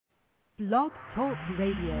Blog Talk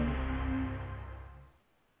Radio.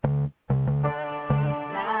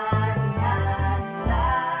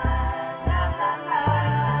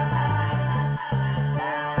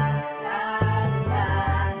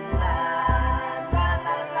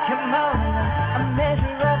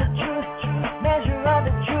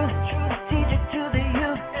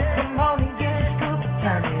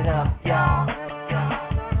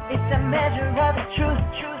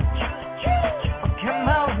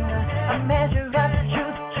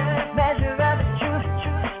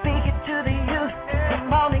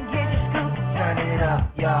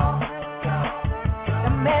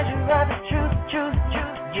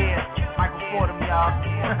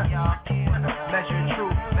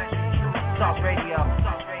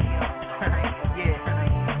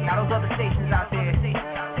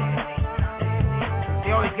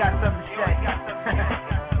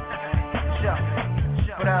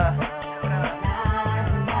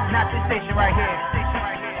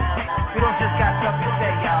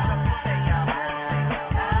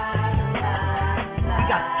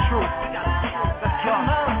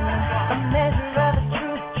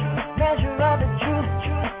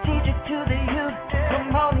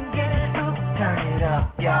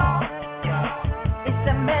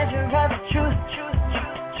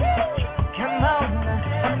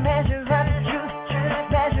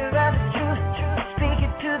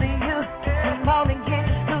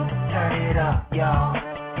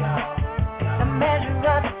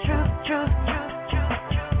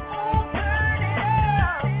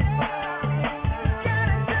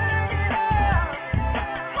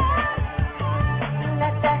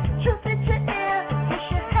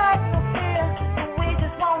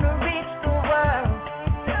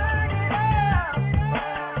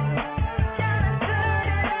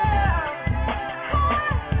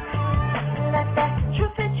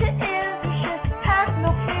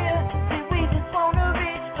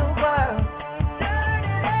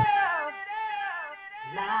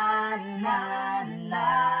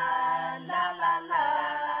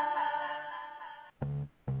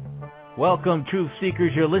 Welcome, Truth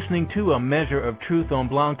Seekers. You're listening to A Measure of Truth on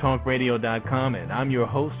blogtalkradio.com, and I'm your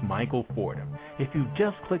host, Michael Fordham. If you've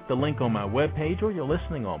just clicked the link on my webpage, or you're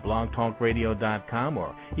listening on blogtalkradio.com,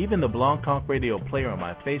 or even the Blog Talk Radio player on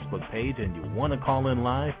my Facebook page, and you want to call in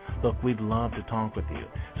live, look, we'd love to talk with you.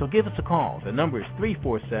 So give us a call. The number is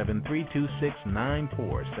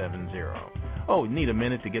 347-326-9470. Oh, need a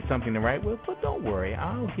minute to get something to write with? But don't worry,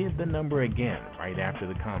 I'll give the number again right after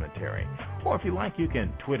the commentary. Or if you like, you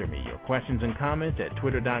can Twitter me your questions and comments at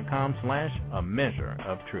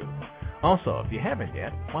twitter.com/ameasureoftruth. Also, if you haven't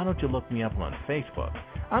yet, why don't you look me up on Facebook?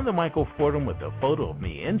 I'm the Michael Fordham with a photo of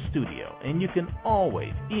me in studio, and you can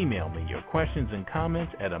always email me your questions and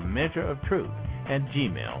comments at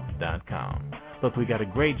ameasureoftruth@gmail.com. Look, we got a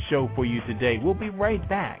great show for you today. We'll be right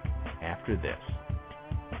back after this.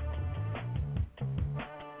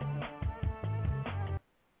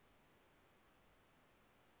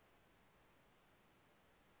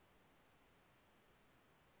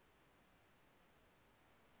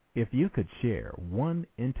 If you could share one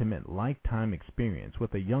intimate lifetime experience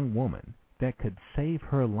with a young woman that could save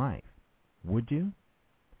her life, would you?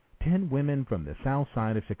 10 women from the south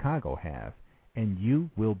side of Chicago have, and you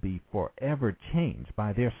will be forever changed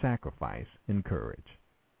by their sacrifice and courage.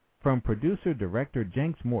 From producer-director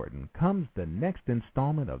Janks Morton comes the next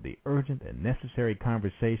installment of the urgent and necessary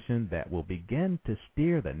conversation that will begin to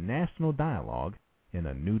steer the national dialogue in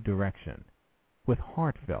a new direction. With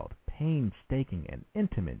heartfelt, painstaking, and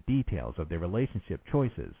intimate details of their relationship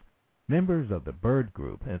choices, members of the Byrd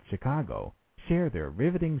Group of Chicago share their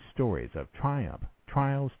riveting stories of triumph,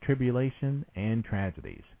 trials, tribulation, and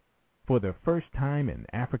tragedies. For the first time in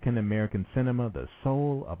African American cinema, the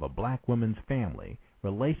soul of a black woman's family,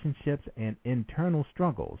 relationships, and internal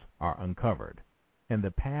struggles are uncovered, and the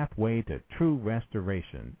pathway to true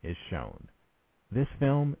restoration is shown. This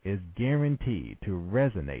film is guaranteed to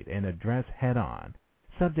resonate and address head-on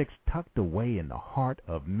subjects tucked away in the heart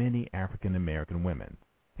of many African American women,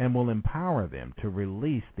 and will empower them to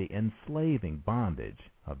release the enslaving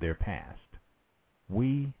bondage of their past.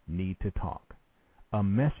 We Need to Talk, a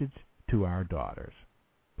message to our daughters,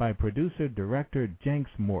 by producer-director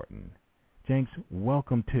Janks Morton. Janks,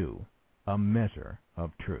 welcome to A Measure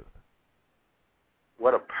of Truth.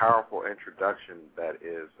 What a powerful introduction that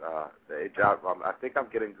is. I think I'm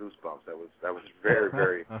getting goosebumps. That was very,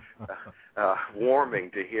 very warming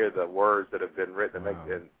to hear the words that have been written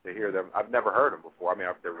and to hear them. I've never heard them before. I mean,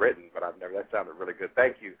 they're written, but I've never. That sounded really good.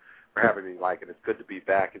 Thank you for having me, Mike, and it's good to be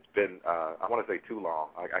back. It's been, I want to say, too long.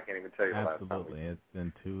 I can't even tell you the last time. Absolutely, it's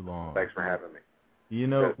been too long. Thanks for having me. You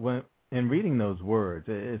know, in reading those words,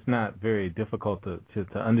 it's not very difficult to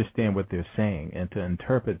understand what they're saying and to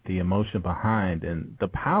interpret the emotion behind, and the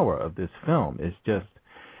power of this film is just,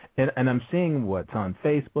 and I'm seeing what's on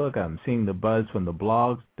Facebook, I'm seeing the buzz from the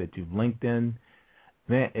blogs that you've linked in.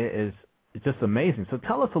 Man, it's just amazing. So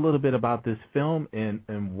tell us a little bit about this film and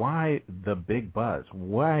why the big buzz.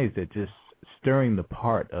 Why is it just stirring the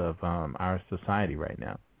part of our society right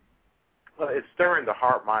now? Well, it's stirring the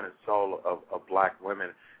heart, mind, and soul of black women.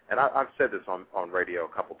 And I've said this on radio a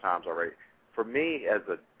couple times already. For me, as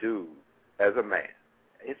a dude, as a man,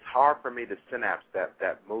 it's hard for me to synapse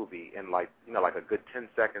that movie in like a good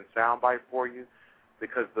 10-second soundbite for you,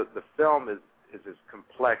 because the film is as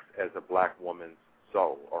complex as a black woman's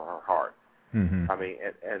soul or her heart. Mm-hmm. I mean,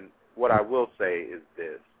 and what I will say is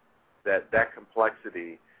this, that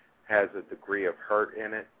complexity has a degree of hurt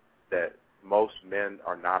in it that most men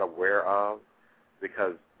are not aware of,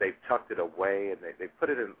 because they've tucked it away and they put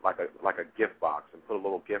it in like a gift box and put a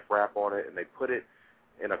little gift wrap on it, and they put it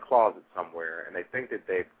in a closet somewhere, and they think that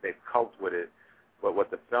they've coped with it. But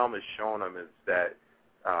what the film is showing them is that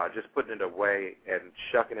just putting it away and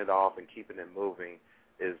shucking it off and keeping it moving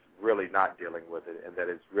is really not dealing with it, and that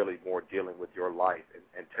it's really more dealing with your life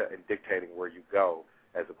and dictating where you go,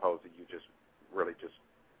 as opposed to you just really just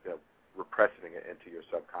repressing it into your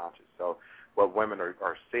subconscious. So what women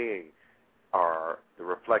are seeing are the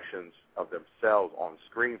reflections of themselves on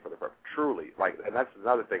screen for the truly, like, and that's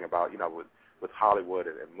another thing about with Hollywood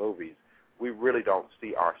and movies, we really don't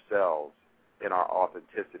see ourselves in our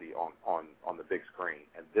authenticity on the big screen.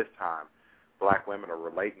 And this time, black women are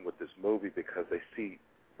relating with this movie because they see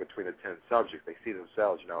between the 10 subjects, they see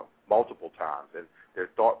themselves, multiple times, and their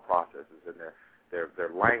thought processes and their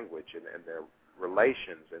language and their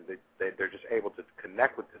relations, and they're just able to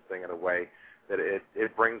connect with this thing in a way that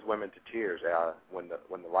it brings women to tears when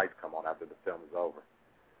the lights come on after the film is over.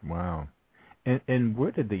 Wow. And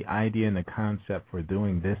where did the idea and the concept for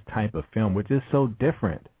doing this type of film, which is so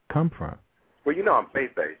different, come from? Well, I'm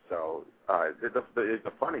faith-based, so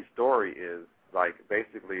the funny story is, like,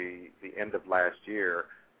 basically the end of last year,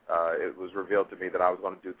 it was revealed to me that I was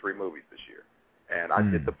going to do 3 movies this year. And I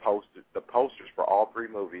did the posters for all 3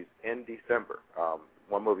 movies in December.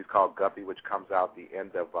 One movie is called Guppy, which comes out the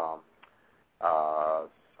end of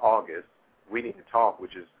August. We Need to Talk,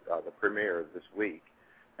 which is the premiere this week,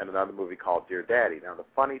 and another movie called Dear Daddy. Now, the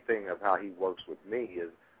funny thing of how he works with me is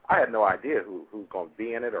I had no idea who's going to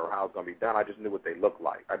be in it or how it's going to be done. I just knew what they looked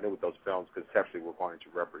like. I knew what those films conceptually were going to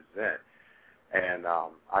represent. And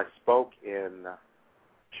I spoke in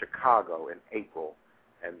Chicago in April,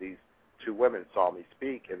 and these 2 women saw me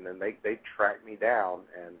speak, and then they tracked me down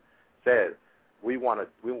and said, we want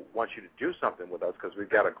you to do something with us because we've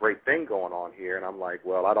got a great thing going on here. And I'm like,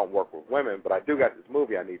 well, I don't work with women, but I do got this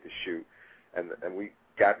movie I need to shoot. And we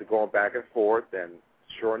got to going back and forth, and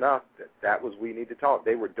sure enough, that was We Need to Talk.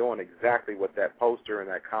 They were doing exactly what that poster and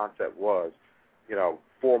that concept was.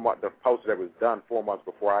 4 months, the poster that was done 4 months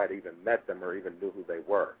before I had even met them or even knew who they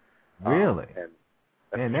were. Really?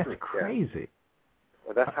 And that's crazy. Yeah.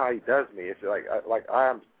 Well, that's how he does me. It's like I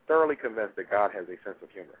am thoroughly convinced that God has a sense of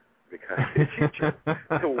humor, because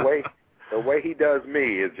the way he does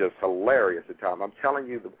me is just hilarious at times. I'm telling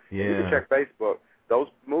you, you can check Facebook. Those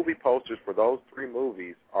movie posters for those 3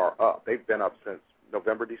 movies are up. They've been up since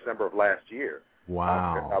November, December of last year.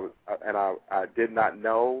 Wow. I did not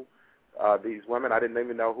know these women. I didn't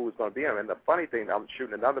even know who was going to be in them. And the funny thing, I'm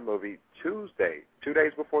shooting another movie Tuesday, 2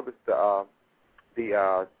 days before the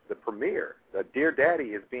premiere. The Dear Daddy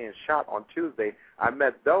is being shot on Tuesday. I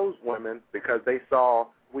met those women because they saw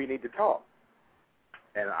We Need to Talk,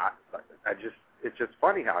 and it's just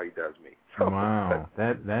funny how he does me. So, wow,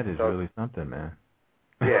 that is really something, man.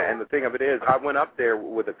 Yeah, and the thing of it is, I went up there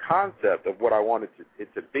with a concept of what I wanted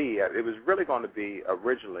it to be. It was really going to be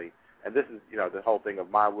originally, and this is the whole thing of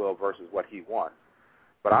my will versus what he wants.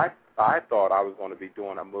 But I thought I was going to be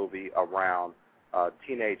doing a movie around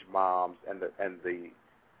teenage moms and the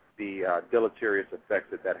deleterious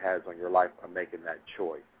effects that has on your life by making that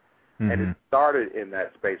choice. Mm-hmm. And it started in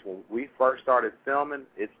that space. When we first started filming,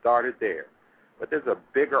 it started there. But there's a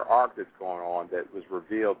bigger arc that's going on that was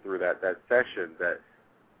revealed through that session that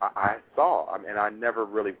I saw. And I never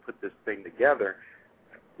really put this thing together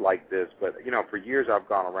like this. But, for years I've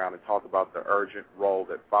gone around and talked about the urgent role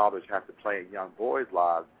that fathers have to play in young boys'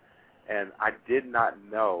 lives. And I did not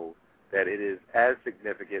know that it is as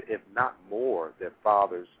significant, if not more, that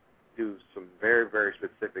fathers do some very, very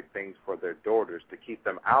specific things for their daughters to keep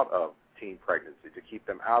them out of teen pregnancy, to keep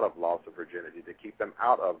them out of loss of virginity, to keep them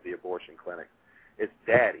out of the abortion clinic. It's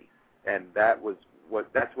daddy. And that's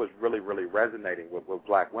what's really, really resonating with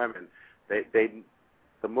black women. They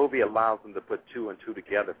the movie allows them to put two and two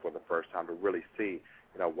together for the first time to really see,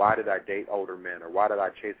 why did I date older men, or why did I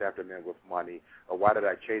chase after men with money, or why did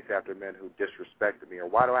I chase after men who disrespected me, or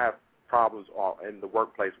why do I have problems in the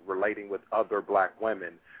workplace relating with other black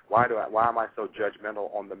women? Why am I so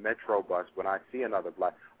judgmental on the metro bus when I see another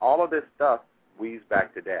black? All of this stuff weaves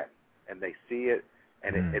back to that, and they see it,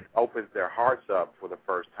 and it opens their hearts up for the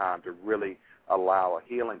first time to really allow a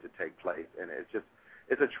healing to take place. And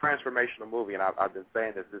it's a transformational movie, and I've been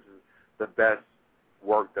saying this is the best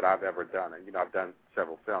work that I've ever done. And, I've done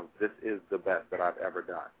several films. This is the best that I've ever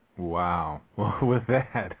done. Wow. Well, with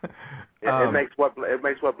that. It makes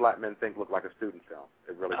what Black Men Think look like a student film.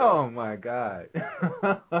 It really does. Oh, my God.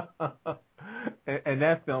 and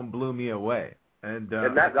that film blew me away. And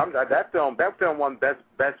that film won best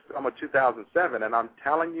film of 2007, and I'm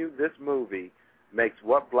telling you, this movie makes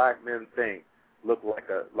What Black Men Think look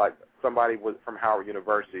like somebody from Howard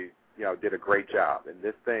University, did a great job. And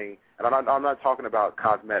this thing, and I'm not talking about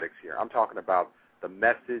cosmetics here. I'm talking about the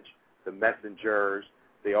message, the messengers,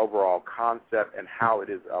 the overall concept, and how it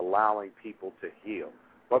is allowing people to heal.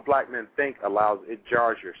 What Black Men Think it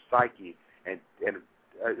jars your psyche, and it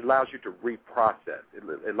allows you to reprocess. It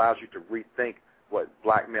allows you to rethink what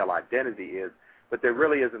black male identity is, but there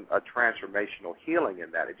really isn't a transformational healing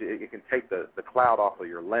in that. It can take the cloud off of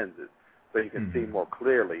your lenses so you can see more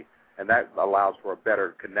clearly, and that allows for a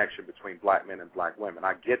better connection between black men and black women.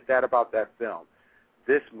 I get that about that film.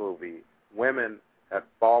 This movie, women have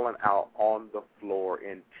fallen out on the floor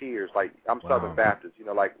in tears. Like, I'm Southern Baptist,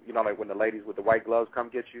 like when the ladies with the white gloves come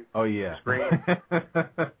get you. Oh, yeah. Scream.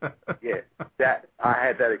 Yeah, I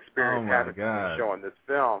had that experience showing this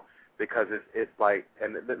film, because it's like,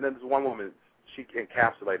 and there's one woman, she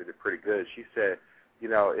encapsulated it pretty good. She said,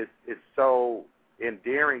 it's so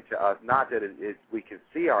endearing to us, not that we can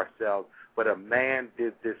see ourselves, but a man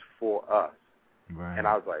did this for us. Right. And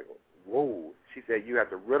I was like, whoa. She said, you have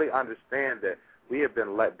to really understand that we have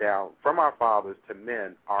been let down from our fathers to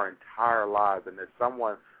men our entire lives, and that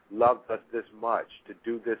someone loved us this much to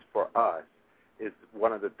do this for us is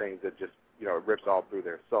one of the things that just, rips all through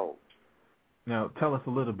their soul. Now, tell us a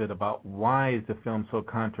little bit about why is the film so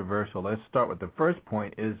controversial. Let's start with the first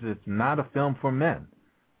point, is it's not a film for men.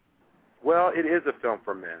 Well, it is a film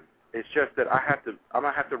for men. It's just that I'm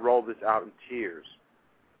going to have to roll this out in tears.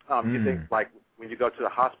 You think, like, when you go to the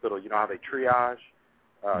hospital, how they triage?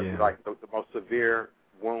 Like the most severe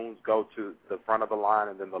wounds go to the front of the line,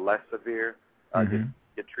 and then the less severe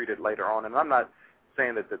get treated later on. And I'm not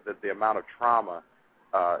saying that the amount of trauma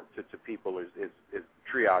to people is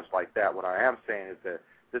triaged like that. What I am saying is that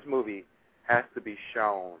this movie has to be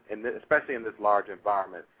shown, especially in this large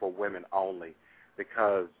environment, for women only,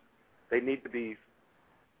 because they need to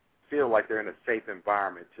feel like they're in a safe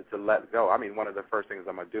environment to let go. I mean, one of the first things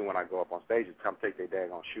I'm going to do when I go up on stage is come take their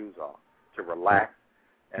daggone shoes off, to relax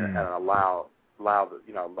and allow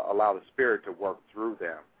the spirit to work through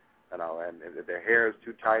them. And if their hair is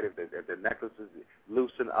too tight, if their necklaces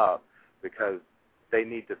loosen up, because they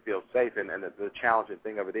need to feel safe. And the challenging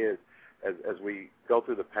thing of it is, as we go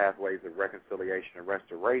through the pathways of reconciliation and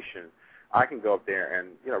restoration, I can go up there and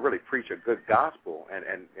really preach a good gospel, and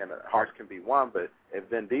hearts can be won. But if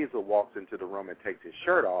Vin Diesel walks into the room and takes his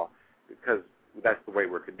shirt off, because that's the way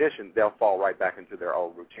we're conditioned, they'll fall right back into their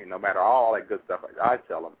old routine. No matter all that good stuff I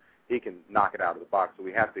tell them, he can knock it out of the box. So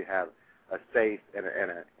we have to have a safe and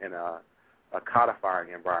a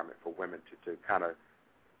codifying environment for women to kind of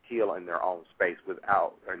heal in their own space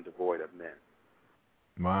without and devoid of men.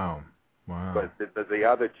 Wow. But the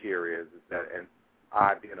other tier is that, and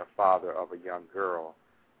I, being a father of a young girl,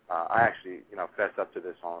 I actually, fess up to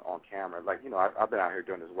this on camera. Like, I've been out here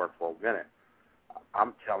doing this work for a minute.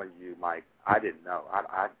 I'm telling you, Mike, I didn't know.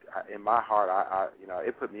 I in my heart,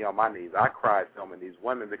 it put me on my knees. I cried filming these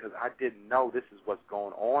women because I didn't know this is what's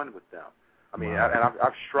going on with them. I mean,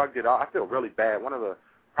 I've shrugged it off. I feel really bad. One of the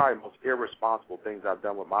probably most irresponsible things I've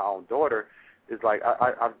done with my own daughter is, like,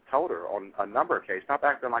 I've told her on a number of occasions, stop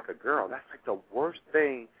acting like a girl. That's like the worst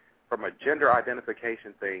thing from a gender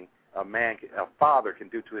identification thing a father can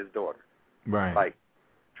do to his daughter. Right. Like,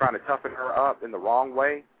 trying to toughen her up in the wrong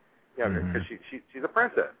way. Because she's a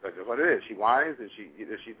princess. That's just what it is. She whines, and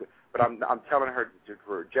she's. But I'm telling her to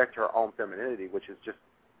reject her own femininity, which is just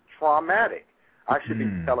traumatic. I should be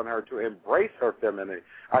telling her to embrace her femininity.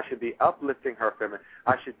 I should be uplifting her femininity.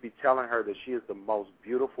 I should be telling her that she is the most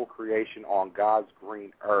beautiful creation on God's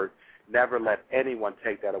green earth. Never let anyone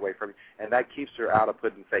take that away from you. And that keeps her out of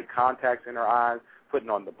putting fake contacts in her eyes, putting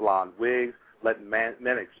on the blonde wigs, letting men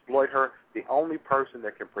exploit her. The only person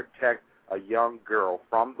that can protect a young girl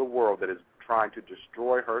from the world that is trying to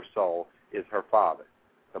destroy her soul is her father.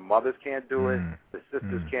 The mothers can't do it. The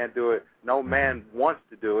sisters can't do it. No man wants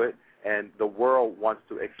to do it, and the world wants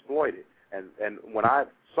to exploit it. And when I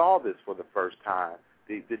saw this for the first time,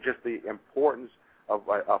 just the importance of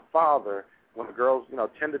a father, when a girl's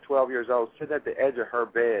 10 to 12 years old, sitting at the edge of her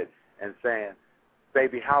bed and saying,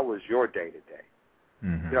 "Baby, how was your day today?"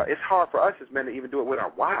 It's hard for us as men to even do it with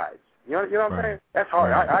our wives. You know what I'm saying? That's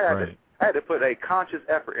hard. I had to put a conscious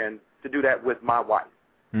effort in to do that with my wife.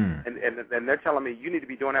 And they're telling me, you need to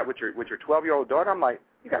be doing that with your 12-year-old daughter. I'm like,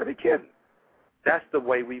 you got to be kidding. That's the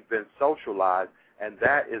way we've been socialized, and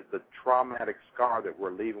that is the traumatic scar that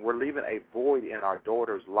we're leaving. We're leaving a void in our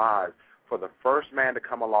daughters' lives for the first man to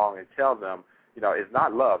come along and tell them, it's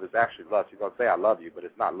not love, it's actually lust. You're going to say I love you, but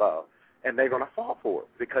it's not love. And they're going to fall for it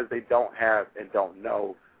because they don't have and don't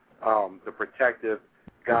know the protective,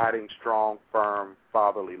 guiding, strong, firm,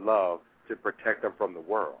 fatherly love to protect them from the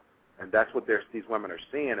world. And that's what these women are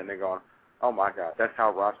seeing, and they're going, oh, my God, that's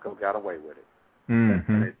how Roscoe got away with it.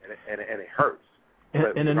 And it hurts.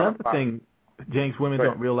 And another thing, Janks, women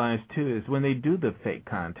don't realize, too, is when they do the fake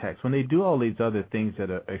contacts, when they do all these other things that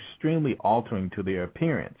are extremely altering to their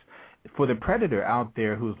appearance, for the predator out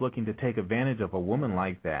there who's looking to take advantage of a woman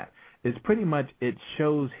like that, it's pretty much it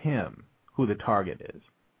shows him who the target is.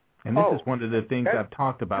 And this is one of the things I've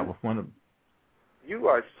talked about with one of... You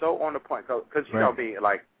are so on the point, because you know me,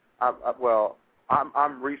 like,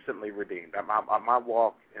 I'm recently redeemed. My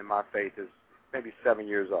walk in my faith is maybe 7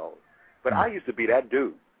 years old. But I used to be that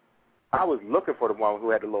dude. I was looking for the one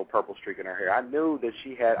who had the little purple streak in her hair. I knew that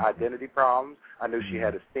she had identity problems. I knew she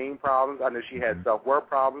had esteem problems. I knew she had self-worth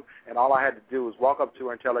problems. And all I had to do was walk up to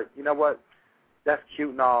her and tell her, you know what, that's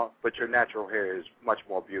cute and all, but your natural hair is much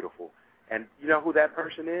more beautiful. And you know who that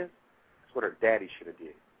person is? That's what her daddy should have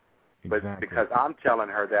did. But because I'm telling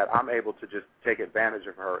her that, I'm able to just take advantage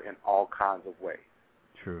of her in all kinds of ways.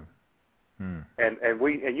 True. And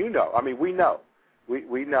we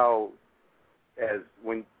know as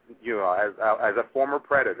a former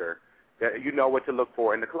predator that you know what to look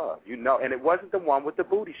for in the club. And it wasn't the one with the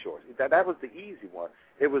booty shorts. That was the easy one.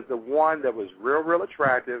 It was the one that was real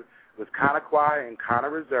attractive, was kind of quiet and kind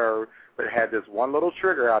of reserved, but had this one little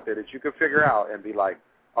trigger out there that you could figure out and be like,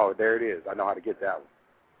 oh, there it is. I know how to get that one.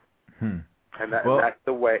 And that's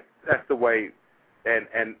the way.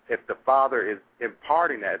 And if the father is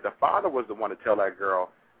imparting that, if the father was the one to tell that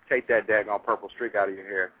girl, take that daggone purple streak out of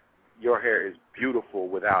your hair is beautiful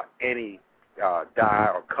without any dye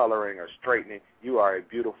or coloring or straightening. You are a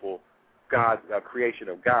beautiful creation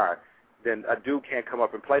of God. Then a dude can't come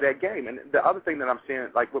up and play that game. And the other thing that I'm seeing,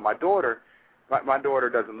 like with my daughter, my daughter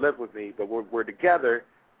doesn't live with me, but we're together.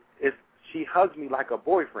 She hugs me like a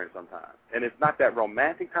boyfriend sometimes. And it's not that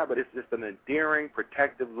romantic type, but it's just an endearing,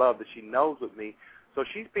 protective love that she knows with me. So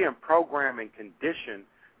she's being programmed and conditioned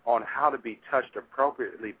on how to be touched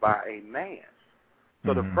appropriately by a man.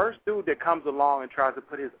 So the first dude that comes along and tries to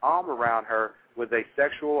put his arm around her with a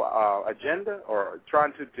sexual agenda or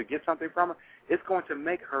trying to get something from her, it's going to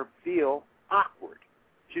make her feel awkward.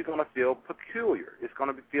 She's going to feel peculiar. It's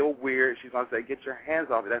going to feel weird. She's going to say, get your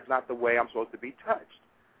hands off it. That's not the way I'm supposed to be touched.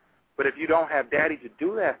 But if you don't have daddy to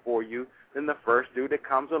do that for you, then the first dude that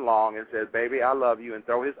comes along and says, baby, I love you, and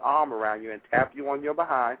throw his arm around you and tap you on your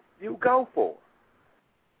behind, you go for it.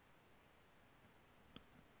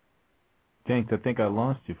 Janks, I think I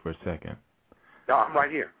lost you for a second. No, I'm right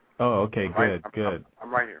here. Oh, okay, good.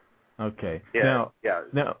 I'm right here. Okay. Yeah.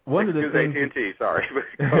 Now, one of the things... AT&T, sorry.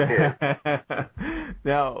 Go ahead.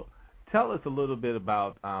 Now, tell us a little bit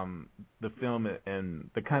about the film and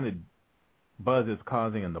the kind of buzz it's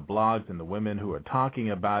causing and the blogs and the women who are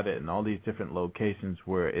talking about it and all these different locations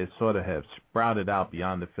where it sort of has sprouted out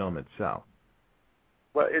beyond the film itself.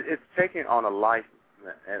 Well, it's taking on a life,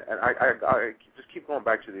 and I just keep going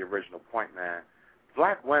back to the original point, man.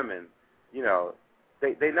 Black women, they know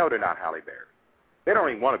they're not Halle Berry. They don't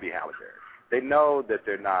even want to be Halle Berry. They know that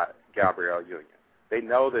they're not Gabrielle Union. They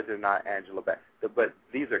know that they're not Angela Bassett. But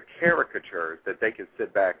these are caricatures that they can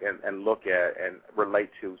sit back and look at and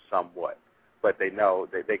relate to somewhat. But they know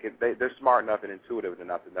they're smart enough and intuitive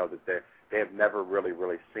enough to know that they have never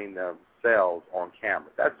really seen themselves on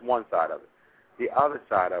camera. That's one side of it. The other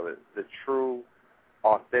side of it, the true,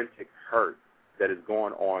 authentic hurt that is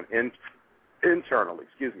going on internally.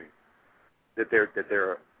 That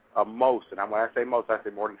they're most, and when I say most, I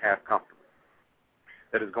say more than half comfortable.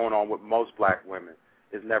 That is going on with most black women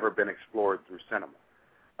has never been explored through cinema.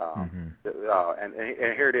 And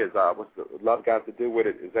here it is. What's the Love Got to Do with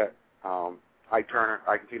it? Is that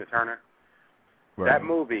Tina Turner? Right. That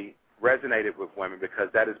movie resonated with women because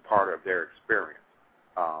that is part of their experience.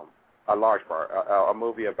 A large part. A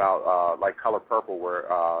movie about like Color Purple, where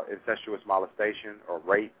incestuous molestation or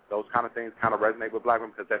rape, those kind of things kind of resonate with black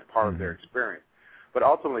women because that's part of their experience. But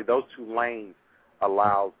ultimately, those two lanes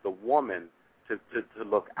allows the woman to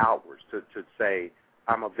look outwards, to say,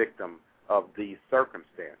 I'm a victim of these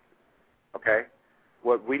circumstances. Okay?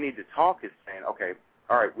 What we need to talk is saying, okay,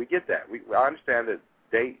 all right, we get that. I understand that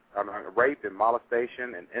rape and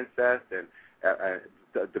molestation and incest and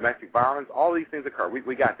domestic violence, all these things occur.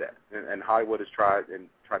 We got that, and Hollywood has tried to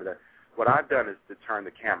do that. What I've done is to turn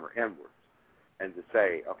the camera inwards and to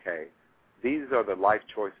say, okay, these are the life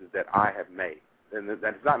choices that I have made. And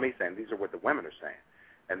that's not me saying, these are what the women are saying.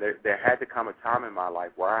 And there had to come a time in my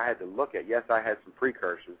life where I had to look at, yes, I had some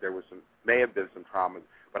precursors. There was may have been some traumas,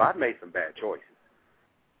 but I've made some bad choices.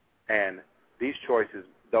 And these choices,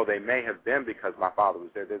 though they may have been because my father was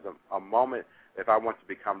there, there's a moment, if I want to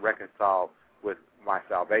become reconciled with my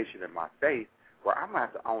salvation and my faith, where I'm going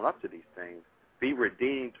to have to own up to these things, be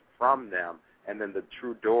redeemed from them, and then the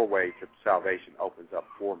true doorway to salvation opens up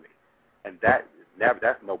for me. And that's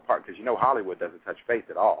no part, because Hollywood doesn't touch faith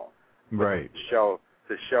at all. Right.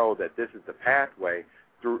 To show that this is the pathway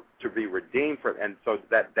to be redeemed for, and so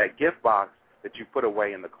that gift box that you put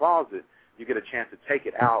away in the closet, you get a chance to take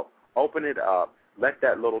it out, open it up, let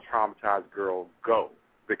that little traumatized girl go,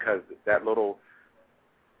 because that little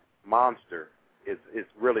monster is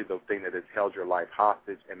really the thing that has held your life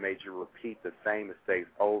hostage and made you repeat the same mistakes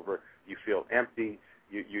over. You feel empty.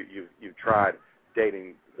 You've tried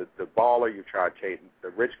dating the baller. You tried dating the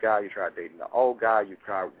rich guy. You tried dating the old guy. You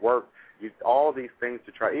tried work. All these things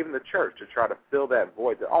to try, even the church, to try to fill that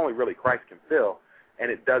void that only really Christ can fill,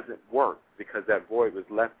 and it doesn't work because that void was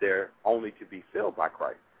left there only to be filled by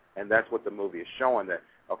Christ. And that's what the movie is showing, that,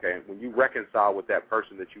 okay, when you reconcile with that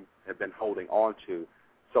person that you have been holding on to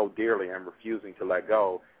so dearly and refusing to let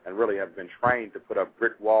go, and really have been trained to put up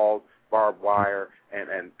brick walls, barbed wire,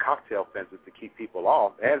 and cocktail fences to keep people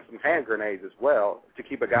off, and some hand grenades as well, to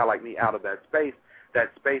keep a guy like me out of that space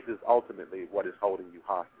is ultimately what is holding you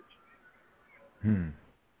hostage.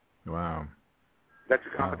 Wow. That's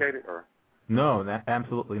too complicated, or? No,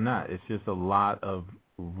 absolutely not. It's just a lot of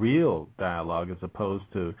real dialogue as opposed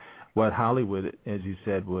to what Hollywood, as you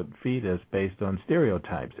said, would feed us based on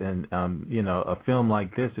stereotypes. And, a film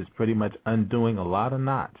like this is pretty much undoing a lot of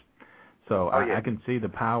knots. So I can see the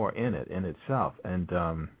power in it, in itself. And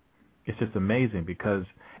it's just amazing because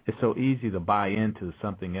it's so easy to buy into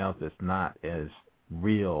something else that's not as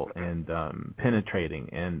real and penetrating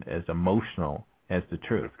and as emotional as the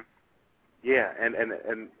truth. Yeah,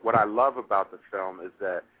 and what I love about the film is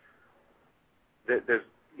that there's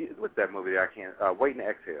what's that movie that I can't Wait and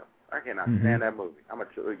Exhale. I cannot stand that movie.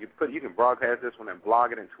 You can broadcast this one and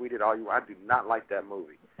blog it and tweet it all you want. I do not like that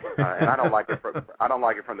movie, and I don't like it. I don't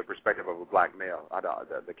like it from the perspective of a black male.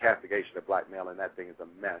 The castigation of black male and that thing is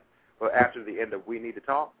a mess. But after the end of We Need to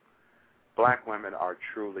Talk, black women are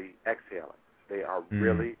truly exhaling. They are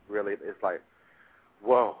really, really. It's like,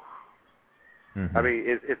 whoa. I mean,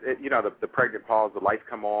 the pregnant pause, the lights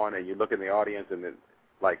come on, and you look in the audience, and it's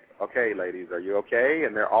like, okay, ladies, are you okay?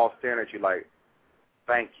 And they're all staring at you like,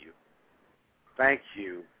 thank you. Thank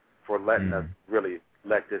you for letting us really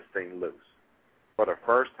let this thing loose for the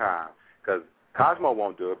first time. Because Cosmo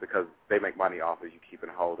won't do it because they make money off of you keeping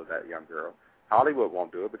hold of that young girl. Hollywood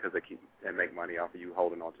won't do it because they make money off of you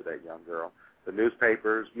holding on to that young girl. The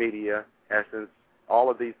newspapers, media, Essence, all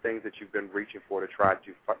of these things that you've been reaching for to try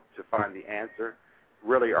to find the answer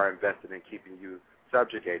really are invested in keeping you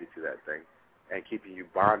subjugated to that thing and keeping you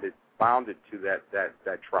bounded to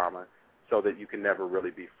that trauma so that you can never really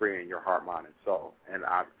be free in your heart, mind, and soul. And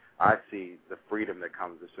I see the freedom that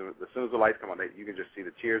comes as soon as the lights come on. You can just see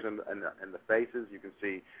the tears in the faces. You can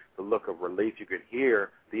see the look of relief. You can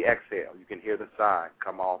hear the exhale. You can hear the sigh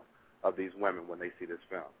come off of these women when they see this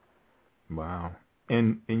film. Wow.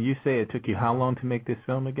 And you say it took you how long to make this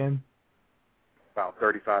film again? About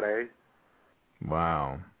 35 days.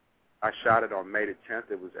 Wow. I shot it on May the 10th.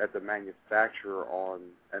 It was at the manufacturer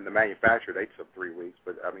and the manufacturer, they took 3 weeks,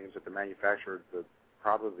 but I mean, it was at the manufacturer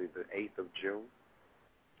probably the 8th of June.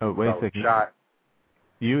 Oh, wait a second.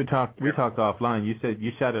 We talked offline. You said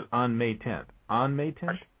you shot it on May 10th. On May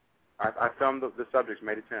 10th? I filmed the subjects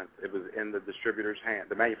May the 10th. It was in the distributor's hand,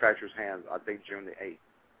 the manufacturer's hands, I think June the 8th.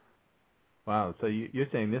 Wow. So you're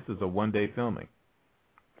saying this is a one-day filming?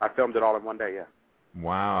 I filmed it all in one day, yeah.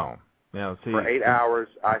 Wow. Now, see, for 8 hours,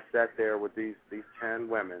 I sat there with these 10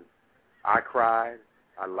 women. I cried.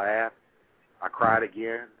 I laughed. I cried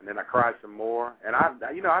again, and then I cried some more. And I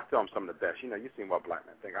filmed some of the best. You've seen what black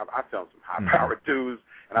men think. I filmed some high-powered dudes,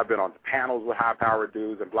 and I've been on the panels with high-powered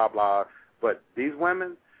dudes and blah, blah. But these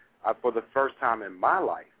women, for the first time in my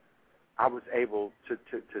life, I was able to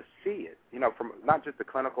see it, you know, from not just the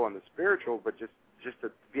clinical and the spiritual, but just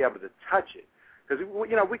to be able to touch it. Because,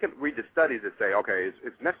 you know, we can read the studies that say, okay,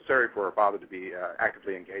 it's necessary for a father to be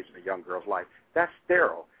actively engaged in a young girl's life. That's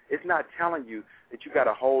sterile. It's not telling you that you got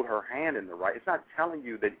to hold her hand in the right. It's not telling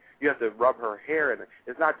you that you have to rub her hair in it.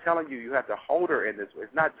 It's not telling you you have to hold her in this way.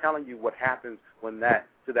 It's not telling you what happens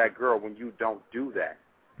to that girl when you don't do that.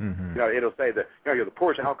 Mm-hmm. You know, it'll say that, you know, the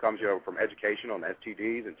poorest outcomes, you know, from education on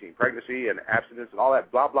STDs and teen pregnancy and abstinence and all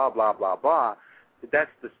that, blah, blah, blah, blah, blah.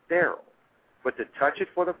 That's the sterile. But to touch it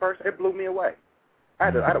for the first, it blew me away. I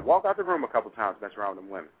had to walk out the room a couple times messing around with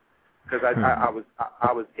them women, because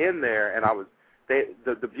I was in there, and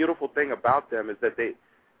the beautiful thing about them is that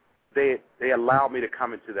they allow me to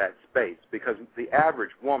come into that space, because the average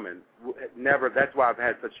woman never. That's why I've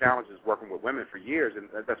had such challenges working with women for years, and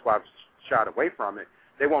that's why I've shied away from it.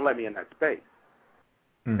 They won't let me in that space.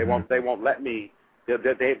 Mm-hmm. They won't let me.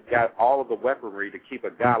 They've got all of the weaponry to keep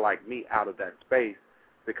a guy like me out of that space,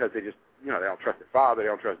 because they just, you know, they don't trust their father, they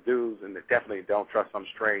don't trust dudes, and they definitely don't trust some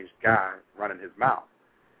strange guy running his mouth.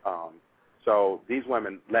 So these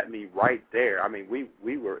women let me right there. I mean,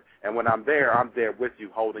 we were, and when I'm there with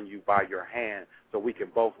you, holding you by your hand, so we can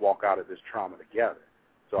both walk out of this trauma together.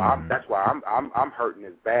 So that's why I'm hurting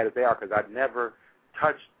as bad as they are, because I've never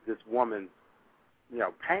touched this woman's, you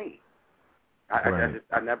know, pain.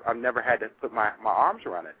 I've never had to put my arms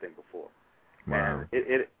around that thing before. Wow.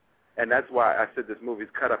 And that's why I said this movie's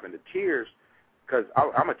cut up into tears, because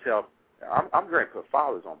I'm going to put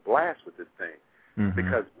fathers on blast with this thing. Mm-hmm.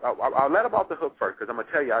 Because I'll let them off the hook first, because I'm going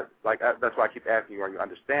to tell you, that's why I keep asking you, are you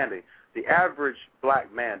understanding? The average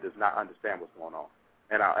black man does not understand what's going on.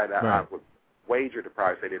 And I would wager to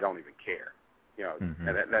probably say they don't even care. You know, mm-hmm.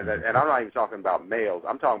 and I'm not even talking about males.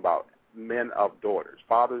 I'm talking about men of daughters,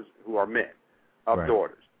 fathers who are men of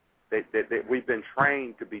daughters. We've been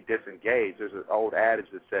trained to be disengaged. There's an old adage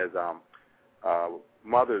that says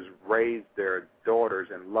mothers raise their daughters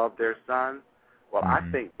and love their sons. Well, mm-hmm.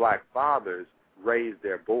 I think black fathers raise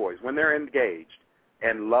their boys when they're engaged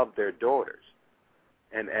and love their daughters.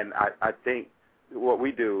 And I think what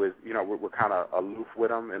we do is, you know, we're kind of aloof with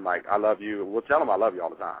them, and like, I love you. We'll tell them I love you all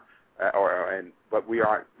the time. But we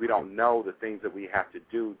don't know the things that we have to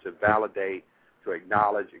do to validate, to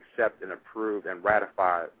acknowledge, accept, and approve, and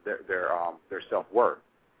ratify their self-worth.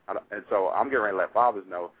 And so I'm getting ready to let fathers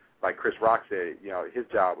know, like Chris Rock said, you know, his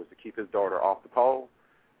job was to keep his daughter off the pole.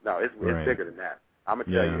 No, it's bigger than that. I'm going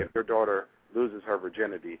to tell you, if your daughter loses her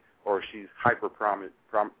virginity, or if she's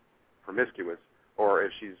promiscuous, or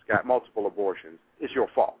if she's got multiple abortions, it's your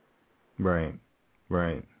fault. Right.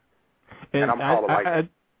 And I'm calling I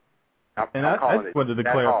just wanted to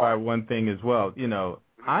clarify one thing as well. You know,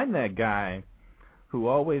 I'm that guy who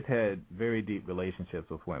always had very deep relationships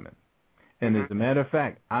with women. And as a matter of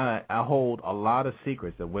fact, I hold a lot of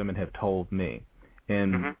secrets that women have told me.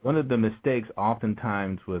 And one of the mistakes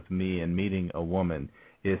oftentimes with me in meeting a woman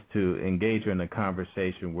is to engage her in a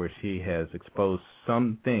conversation where she has exposed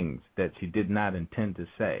some things that she did not intend to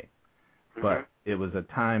say. But it was a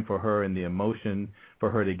time for her and the emotion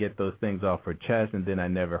for her to get those things off her chest, and then I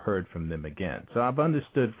never heard from them again. So I've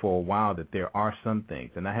understood for a while that there are some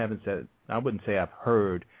things, and I wouldn't say I've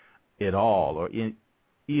heard it all, or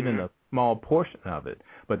even a small portion of it.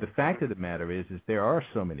 But the fact of the matter is there are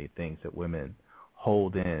so many things that women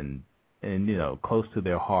hold in, and, you know, close to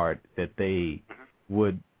their heart, that they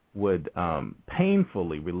would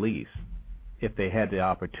painfully release if they had the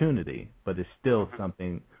opportunity, but it's still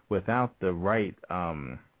something without the right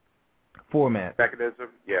format mechanism.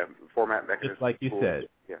 Just like you said,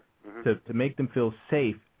 to make them feel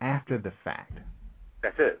safe after the fact.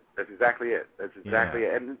 That's it. That's exactly it.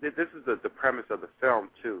 It. And this is the premise of the film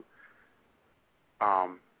too.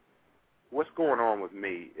 What's going on with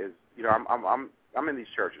me is, you know, I'm in these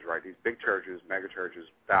churches, right? These big churches, mega churches,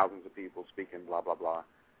 thousands of people speaking, blah blah blah,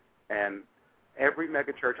 and every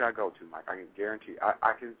mega church I go to, Mike, I can guarantee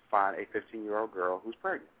I can find a 15-year-old girl who's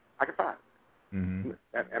pregnant. I can find it.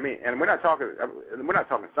 Mm-hmm. I mean, and we're not talking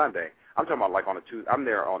Sunday. I'm talking about like on a Tuesday. I'm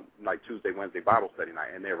there on like Tuesday, Wednesday Bible study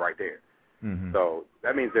night, and they're right there. Mm-hmm. So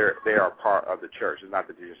that means they are part of the church. It's not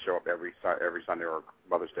that you just show up every Sunday or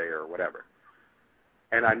Mother's Day or whatever.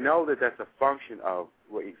 And I know that that's a function of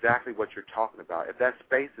exactly what you're talking about. If that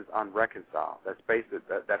space is unreconciled, that space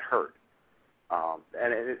that hurt.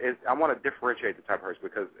 And I want to differentiate the type of hurts,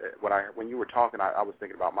 because when you were talking, I was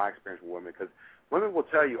thinking about my experience with women, because women will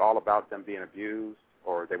tell you all about them being abused,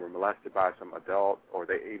 or they were molested by some adult, or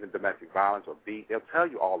they even domestic violence or beat. They'll tell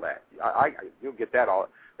you all that. You'll get that all.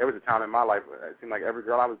 There was a time in my life where it seemed like every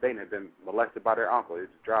girl I was dating had been molested by their uncle.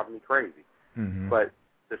 It's driving me crazy. Mm-hmm. But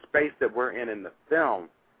the space that we're in the film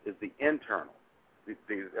is the internal.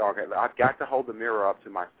 Okay, I've got to hold the mirror up to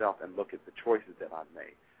myself and look at the choices that I've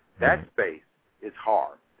made. That space is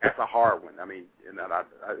hard. That's a hard one. I mean,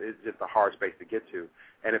 it's just a hard space to get to.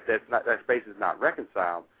 And if that space is not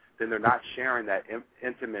reconciled, then they're not sharing that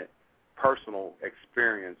intimate, personal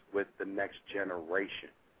experience with the next generation.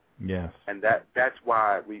 Yes. And that's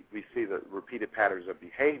why we see the repeated patterns of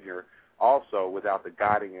behavior also without the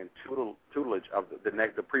guiding and tutelage of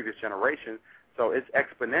the previous generation. So it's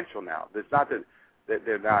exponential now. It's not that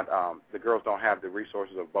they're not the girls don't have the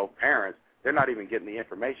resources of both parents. They're not even getting the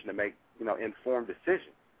information to make informed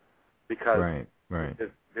decisions because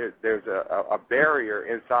there's a barrier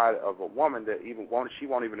inside of a woman that she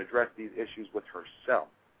won't even address these issues with herself.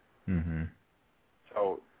 Mm-hmm.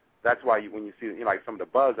 So that's why when you see like some of the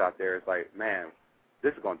buzz out there, it's like, man,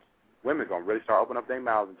 women are going to really start opening up their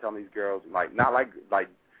mouths and telling these girls not like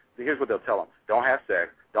here's what they'll tell them: don't have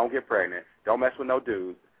sex, don't get pregnant, don't mess with no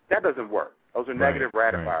dudes. That doesn't work. Those are negative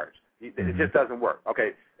ratifiers. It just doesn't work.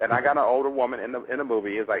 Okay, and I got an older woman in the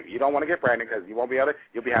movie. It's like, you don't want to get pregnant because you won't be able to.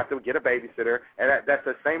 You'll have to get a babysitter, and that's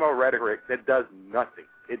the same old rhetoric that does nothing.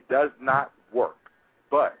 It does not work.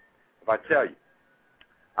 But if I tell you,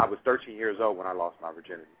 I was 13 years old when I lost my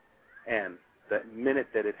virginity, and the minute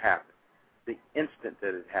that it happened, the instant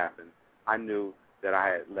that it happened, I knew that I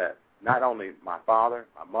had let not only my father,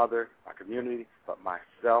 my mother, my community, but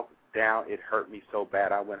myself down. It hurt me so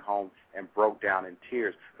bad I went home and broke down in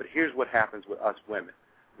tears. But here's what happens with us women.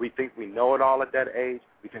 We think we know it all at that age.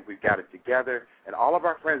 We think we've got it together. And all of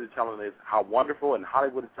our friends are telling us how wonderful, and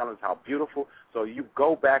Hollywood is telling us how beautiful. So you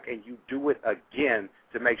go back and you do it again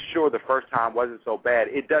to make sure the first time wasn't so bad.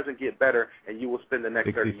 It doesn't get better, and you will spend the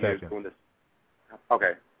next 30 years doing this.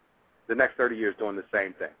 Okay. The next 30 years doing the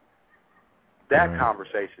same thing. That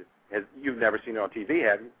conversation, you've never seen it on TV,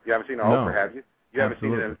 have you? You haven't seen it on Oprah, have you? You haven't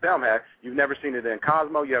seen it in film, have you? You've never seen it in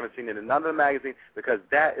Cosmo. You haven't seen it in none of the magazines, because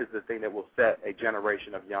that is the thing that will set a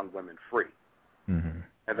generation of young women free. Mm-hmm.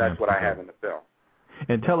 And that's what I have in the film.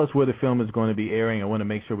 And tell us where the film is going to be airing. I want to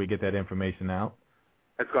make sure we get that information out.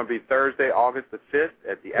 It's going to be Thursday, August the 5th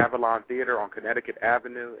at the Avalon Theater on Connecticut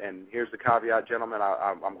Avenue. And here's the caveat, gentlemen.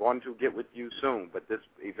 I'm going to get with you soon, but this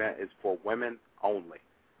event is for women only.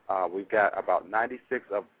 We've got about 96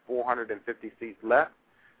 of 450 seats left.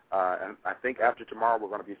 And I think after tomorrow we're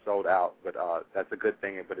going to be sold out, but that's a good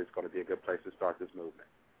thing, but it's going to be a good place to start this movement.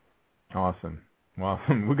 Awesome. Well,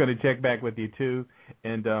 we're going to check back with you, too,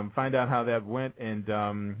 and find out how that went. And,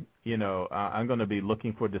 I'm going to be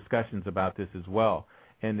looking for discussions about this as well.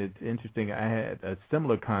 And it's interesting. I had a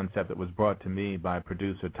similar concept that was brought to me by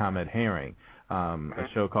producer Thomas Herring, a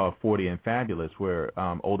show called 40 and Fabulous, where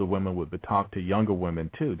older women would talk to younger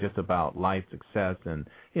women, too, just about life success and,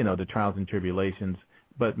 the trials and tribulations,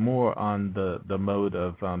 but more on the mode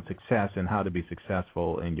of success and how to be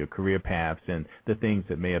successful in your career paths and the things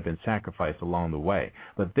that may have been sacrificed along the way.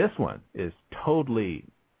 But this one is totally,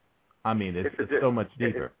 it's so much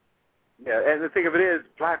deeper. And the thing of it is,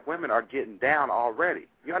 black women are getting down already.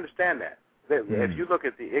 You understand that? If you look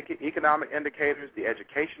at the economic indicators, the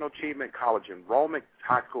educational achievement, college enrollment,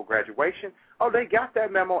 high school graduation, they got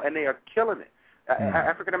that memo and they are killing it.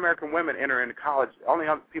 African-American women enter into college. Only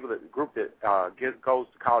group that goes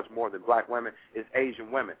to college more than black women is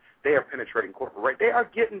Asian women. They are penetrating corporate rate. They are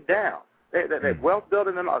getting down. They're wealth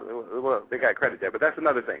building, and well, they got credit there, but that's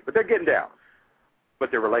another thing. But they're getting down.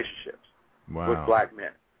 But their relationships with black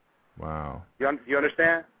men. Wow. You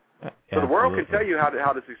understand? So the world can tell you how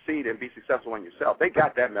to succeed and be successful in yourself. They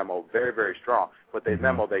got that memo very, very strong. But the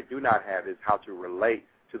memo they do not have is how to relate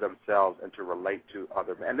to themselves and to relate to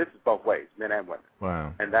other men. And this is both ways, men and women.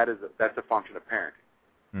 Wow. And that's a function of parenting.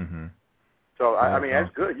 Mm-hmm. So that's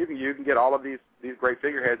good. You can get all of these great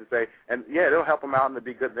figureheads and say, and it'll help them out and they'll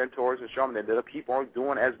be good mentors and show them that they'll keep on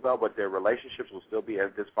doing as well, but their relationships will still be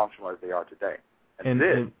as dysfunctional as they are today.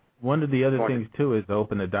 And one of the other things, too, is to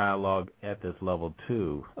open a dialogue at this level,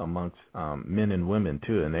 too, amongst men and women,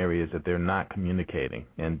 too, in areas that they're not communicating.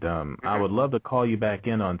 And I would love to call you back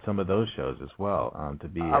in on some of those shows as well.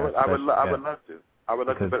 I would love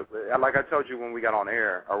to. But like I told you when we got on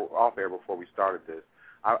air, or off air before we started this,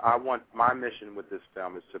 I want my mission with this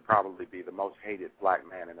film is to probably be the most hated black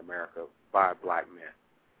man in America by black men,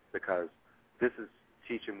 because this is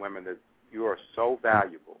teaching women that you are so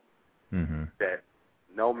valuable that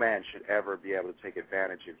no man should ever be able to take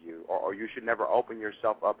advantage of you, or you should never open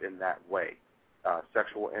yourself up in that way,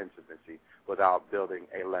 sexual intimacy, without building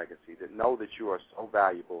a legacy. To know that you are so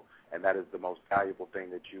valuable, and that is the most valuable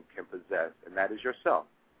thing that you can possess, and that is yourself.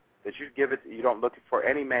 That you give it, you don't look for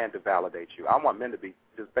any man to validate you. I want men to be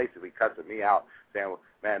just basically cussing me out, saying, well,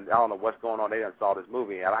 man, I don't know what's going on. They done saw this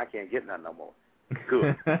movie, and I can't get none no more.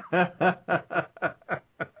 Good.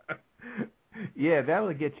 Yeah, that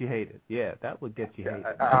would get you hated. Yeah, that would get you hated.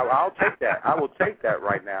 I'll take that. I will take that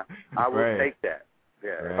right now. I will take that.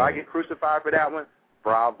 Yeah. Right. If I get crucified for that one,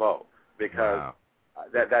 bravo. Because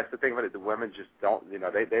that's the thing about it. The women just don't, they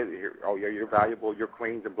hear, oh, yeah, you're valuable, you're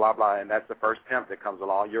queens and blah, blah, and that's the first pimp that comes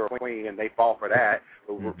along. You're a queen, and they fall for that.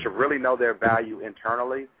 But to really know their value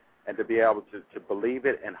internally and to be able to believe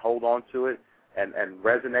it and hold on to it and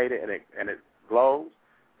resonate it and it glows,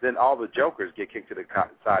 then all the jokers get kicked to the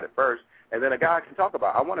side at first. And then a guy can talk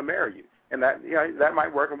about, I want to marry you. And that that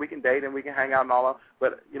might work, and we can date and we can hang out and all that.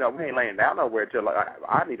 But, we ain't laying down nowhere till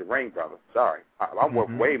I need a ring, brother. Sorry. I'm worth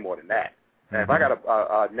way more than that. And if I got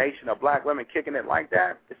a nation of black women kicking it like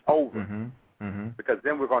that, it's over. Because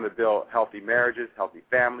then we're going to build healthy marriages, healthy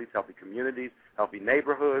families, healthy communities, healthy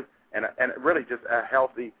neighborhoods, and really just a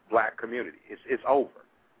healthy black community. It's over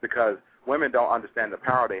because women don't understand the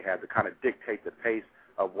power they have to kind of dictate the pace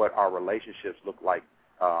of what our relationships look like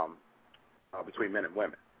between men and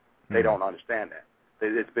women. They don't understand that.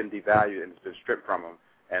 It's been devalued and it's been stripped from them,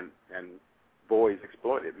 and boys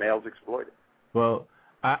exploited, males exploited. Well,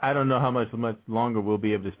 I don't know how much longer we'll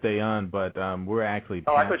be able to stay on, but we're actually.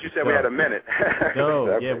 Oh, I thought you said we had a minute.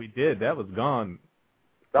 No, yeah, we did. That was gone.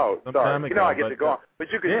 Oh, sorry. I get to go on. But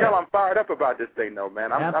you can tell I'm fired up about this thing, though,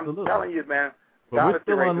 man. I'm telling you, man. But we're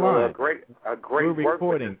still online. A great we're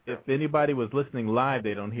recording. If anybody was listening live,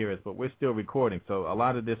 they don't hear us, but we're still recording. So a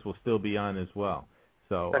lot of this will still be on as well.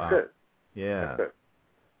 So that's good. Yeah. That's good.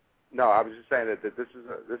 No, I was just saying that this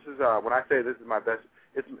is when I say this is my best,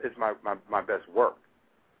 it's my best work.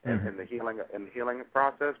 In the healing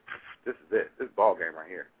process, this is it. This is ball game right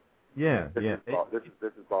here. Yeah, This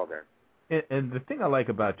is ball game. And the thing I like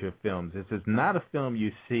about your films is it's not a film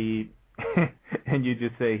you see and you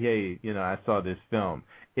just say, hey, I saw this film.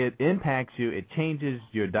 It impacts you. It changes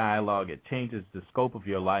your dialogue. It changes the scope of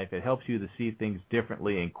your life. It helps you to see things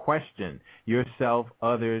differently and question yourself,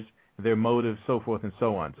 others, their motives, so forth and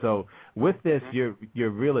so on. So with this, you're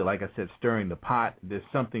really, like I said, stirring the pot. There's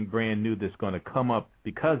something brand new that's going to come up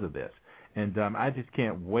because of this. And I just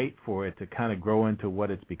can't wait for it to kind of grow into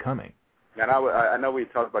what it's becoming. And I know we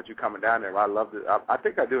talked about you coming down there. I love it. I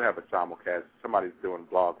think I do have a simulcast. Somebody's doing a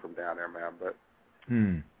blog from down there, man. But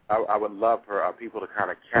I would love for people to kind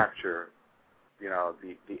of capture,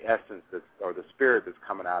 the essence or the spirit that's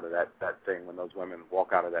coming out of that thing when those women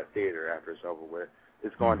walk out of that theater after it's over with.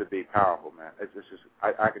 It's going to be powerful, man. It's just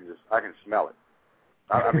I can smell it.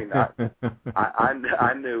 I mean,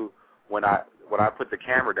 I knew when I put the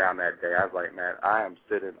camera down that day, I was like, man, I am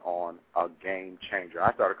sitting on a game changer.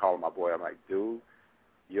 I started calling my boy. I'm like, dude,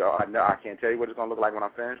 I know I can't tell you what it's gonna look like when I'm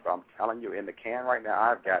finished, but I'm telling you, in the can right now,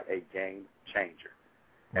 I've got a game changer.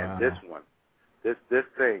 And this one, this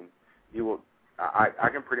thing, you will. I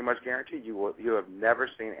can pretty much guarantee you have never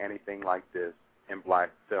seen anything like this in black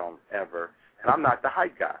film ever. And I'm not the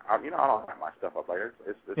hype guy. I don't have my stuff up like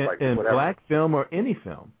this. It's like in whatever. Black film or any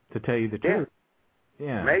film, to tell you the truth.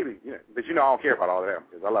 Yeah. Maybe, but I don't care about all of them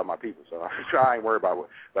because I love my people, so I ain't worried about what.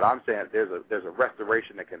 But I'm saying there's a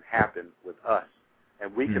restoration that can happen with us,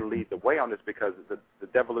 and we can lead the way on this because the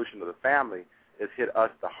devolution of the family has hit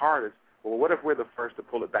us the hardest. Well, what if we're the first to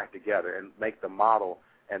pull it back together and make the model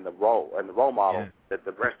and the role model that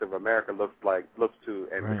the rest of America looks to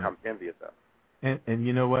and becomes envious of? And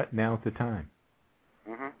you know what? Now's the time.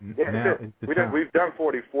 Yeah, now is the time. We've done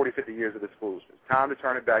 40, 50 years of this foolishness. Time to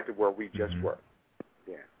turn it back to where we just were.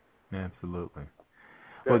 Yeah. Absolutely.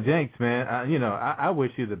 Well, Janks, man, I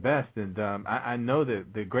wish you the best, and I know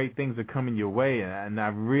that the great things are coming your way, and I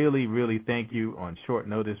really, really thank you on short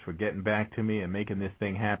notice for getting back to me and making this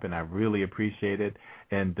thing happen. I really appreciate it,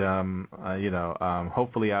 and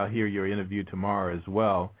hopefully I'll hear your interview tomorrow as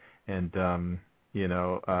well, and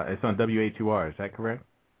it's on WHUR. Is that correct?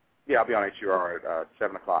 Yeah, I'll be on HUR at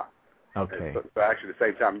 7 o'clock. Okay. So actually, the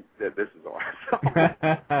same time that this is on.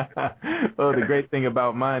 Well, the great thing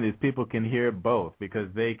about mine is people can hear both because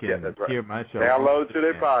they can hear my show. Download to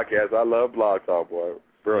their podcast. I love Blog Talk, boy.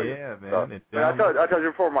 Brilliant. Yeah, man. I told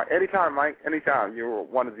you before, Mike, anytime, you're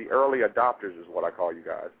one of the early adopters is what I call you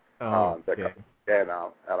guys. Okay. And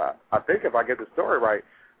I think if I get the story right,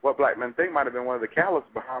 What Black Men Think might have been one of the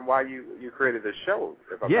catalysts behind why you created this show.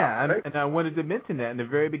 And I wanted to mention that in the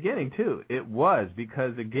very beginning, too. It was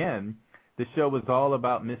because, again, the show was all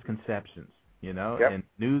about misconceptions, and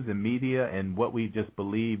news and media and what we just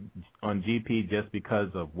believe on GP just because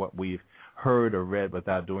of what we've heard or read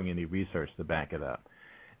without doing any research to back it up.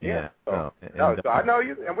 Yeah. So I know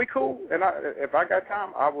you, and we cool. And if I got time,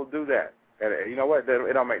 I will do that. And you know what?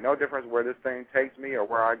 It don't make no difference where this thing takes me or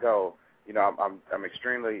where I go. I'm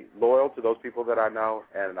extremely loyal to those people that I know,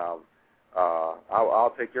 and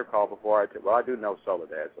I'll take your call before I do know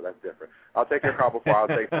Soledad, so that's different. I'll take your call before I'll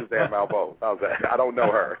take Suzanne Malveaux. How's that? I don't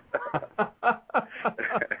know her.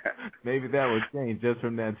 Maybe that will change just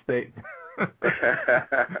from that statement.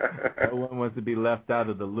 No one wants to be left out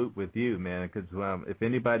of the loop with you, man, because if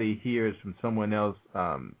anybody hears from someone else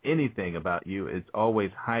anything about you, it's always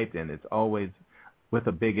hyped and it's always with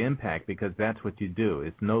a big impact because that's what you do.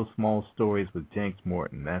 It's no small stories with Janks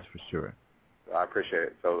Morton, that's for sure. I appreciate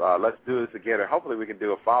it. So let's do this again, and hopefully we can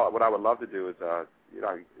do a follow-up. What I would love to do is,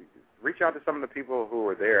 reach out to some of the people who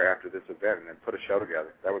were there after this event and then put a show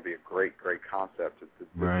together. That would be a great, great concept to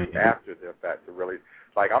do after the effect, to really,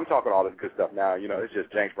 like, I'm talking all this good stuff now, it's just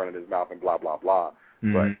Janks running his mouth and blah, blah, blah.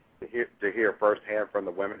 Mm-hmm. But to hear firsthand from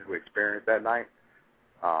the women who experienced that night,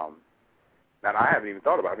 and I haven't even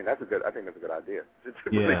thought about it. I think that's a good idea.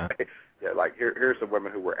 Yeah. Like here's some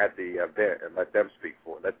women who were at the event and let them speak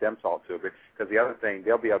for it. Let them talk to it. Because the other thing,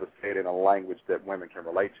 they'll be able to say it in a language that women can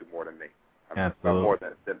relate to more than me. Absolutely. More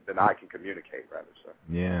than I can communicate, rather. So.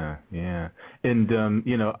 Yeah. And,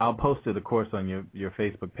 I'll post it, of course, on your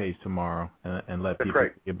Facebook page tomorrow and let people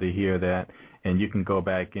be able to hear that. And you can go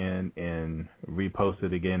back in and repost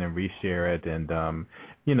it again and reshare it. And,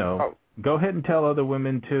 go ahead and tell other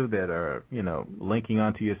women, too, that are, linking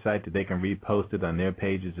onto your site that they can repost it on their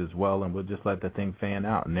pages as well. And we'll just let the thing fan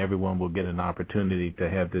out. And everyone will get an opportunity to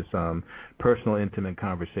have this personal, intimate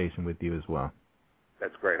conversation with you as well.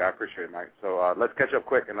 That's great. I appreciate it, Mike. So let's catch up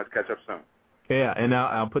quick and let's catch up soon. Yeah, and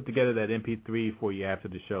I'll put together that MP3 for you after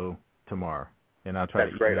the show tomorrow, and I'll try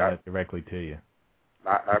to email it directly to you.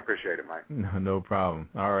 I appreciate it, Mike. No problem.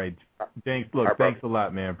 All right. Janks, look, thanks a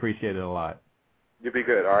lot, man. Appreciate it a lot. You be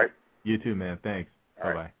good, all right? You too, man. Thanks.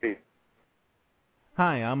 All right. Peace.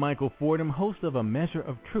 Hi, I'm Michael Fordham, host of A Measure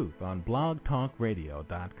of Truth on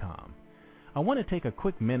blogtalkradio.com. I want to take a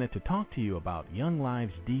quick minute to talk to you about Young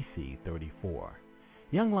Lives DC 34.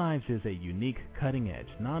 Young Lives is a unique, cutting-edge,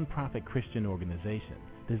 nonprofit Christian organization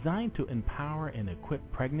designed to empower and equip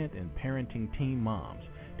pregnant and parenting teen moms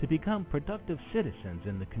to become productive citizens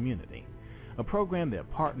in the community. A program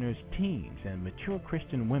that partners teens and mature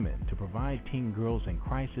Christian women to provide teen girls in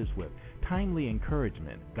crisis with timely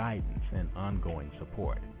encouragement, guidance, and ongoing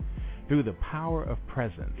support. Through the power of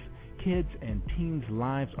presence, kids and teens'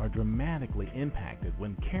 lives are dramatically impacted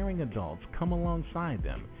when caring adults come alongside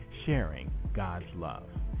them, sharing God's love.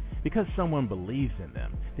 Because someone believes in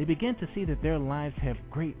them, they begin to see that their lives have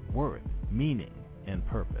great worth, meaning, and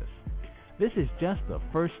purpose. This is just the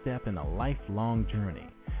first step in a lifelong journey.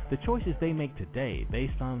 The choices they make today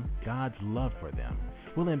based on God's love for them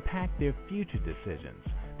will impact their future decisions,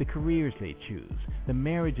 the careers they choose, the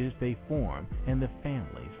marriages they form, and the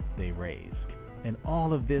families they raise. And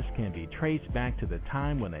all of this can be traced back to the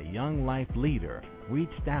time when a young life leader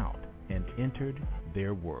reached out and entered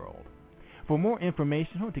their world. For more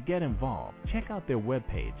information or to get involved, check out their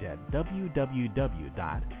webpage at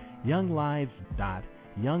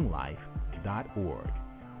www.younglives.younglife.org.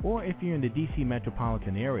 Or if you're in the D.C.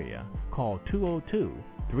 metropolitan area, call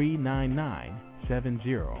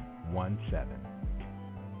 202-399-7017.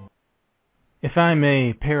 If I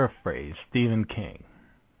may paraphrase Stephen King,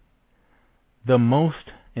 the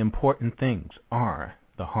most important things are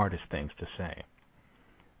the hardest things to say.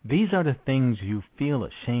 These are the things you feel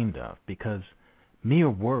ashamed of because mere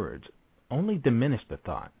words only diminish the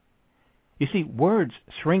thought. You see, words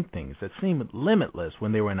shrink things that seem limitless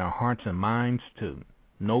when they were in our hearts and minds to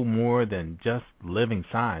no more than just living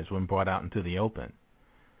size when brought out into the open.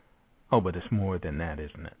 Oh, but it's more than that,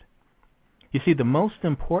 isn't it? You see, the most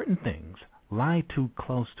important things lie too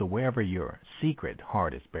close to wherever your secret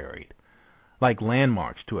heart is buried. Like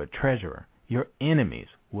landmarks to a treasure your enemies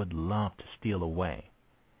would love to steal away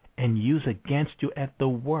and use against you at the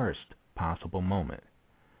worst possible moment.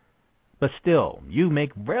 But still, you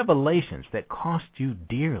make revelations that cost you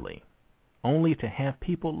dearly, only to have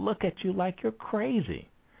people look at you like you're crazy,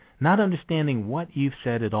 not understanding what you've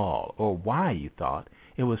said at all or why you thought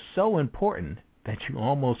it was so important that you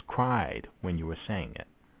almost cried when you were saying it.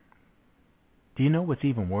 Do you know what's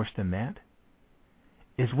even worse than that?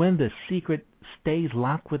 Is when the secret stays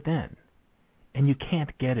locked within and you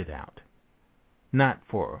can't get it out. Not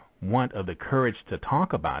for want of the courage to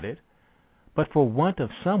talk about it, but for want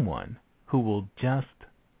of someone who will just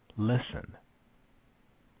listen.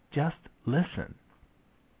 Just listen.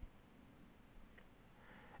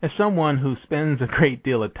 As someone who spends a great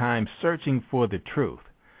deal of time searching for the truth,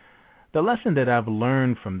 the lesson that I've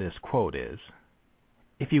learned from this quote is,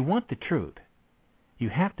 if you want the truth, you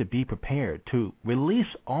have to be prepared to release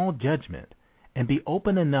all judgment and be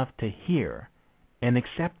open enough to hear and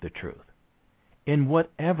accept the truth, in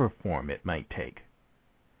whatever form it might take.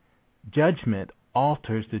 Judgment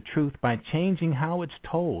alters the truth by changing how it's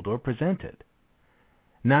told or presented.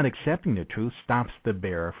 Not accepting the truth stops the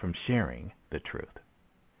bearer from sharing the truth.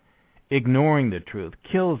 Ignoring the truth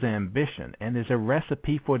kills ambition and is a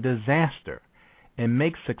recipe for disaster and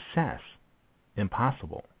makes success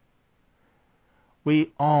impossible.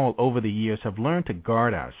 We all over the years have learned to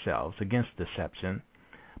guard ourselves against deception,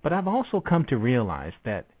 but I've also come to realize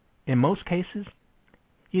that in most cases,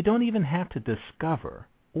 you don't even have to discover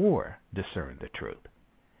or discern the truth.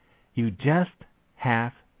 You just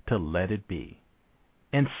have to let it be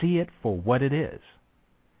and see it for what it is.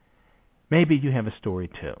 Maybe you have a story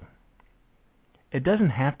too. It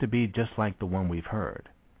doesn't have to be just like the one we've heard.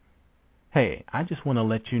 Hey, I just want to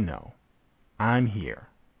let you know I'm here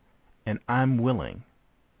and I'm willing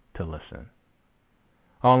to listen.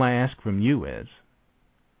 All I ask from you is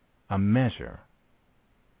a measure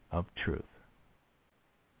of truth.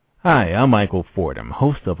 Hi, I'm Michael Fordham,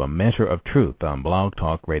 host of A Measure of Truth on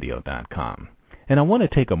blogtalkradio.com. And I want to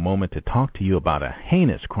take a moment to talk to you about a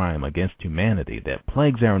heinous crime against humanity that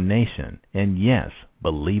plagues our nation, and yes,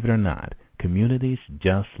 believe it or not, communities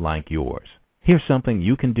just like yours. Here's something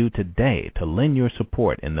you can do today to lend your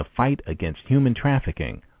support in the fight against human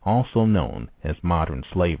trafficking, also known as modern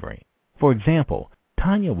slavery. For example,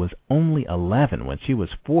 Tanya was only 11 when she was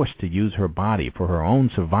forced to use her body for her own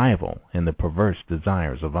survival and the perverse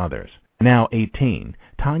desires of others. Now 18,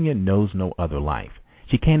 Tanya knows no other life.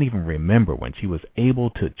 She can't even remember when she was able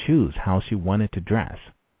to choose how she wanted to dress.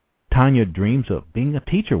 Tanya dreams of being a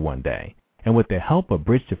teacher one day, and with the help of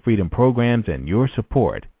Bridge to Freedom programs and your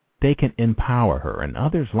support, they can empower her and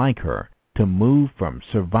others like her to move from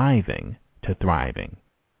surviving to thriving.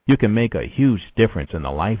 You can make a huge difference in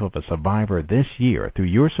the life of a survivor this year through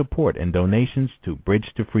your support and donations to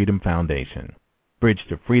Bridge to Freedom Foundation. Bridge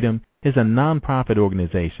to Freedom is a nonprofit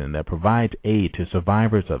organization that provides aid to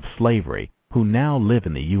survivors of slavery who now live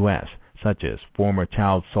in the U.S., such as former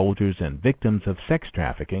child soldiers and victims of sex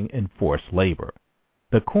trafficking and forced labor.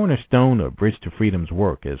 The cornerstone of Bridge to Freedom's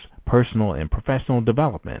work is personal and professional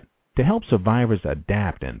development to help survivors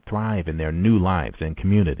adapt and thrive in their new lives and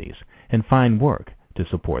communities and find work to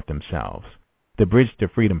support themselves. The Bridge to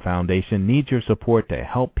Freedom Foundation needs your support to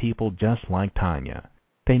help people just like Tanya.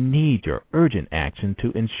 They need your urgent action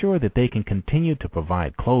to ensure that they can continue to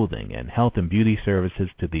provide clothing and health and beauty services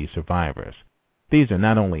to these survivors. These are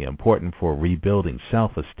not only important for rebuilding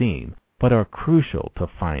self-esteem, but are crucial to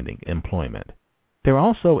finding employment. They're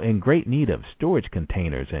also in great need of storage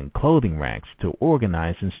containers and clothing racks to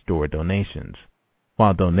organize and store donations.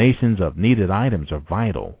 While donations of needed items are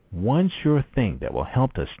vital, one sure thing that will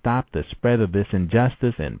help to stop the spread of this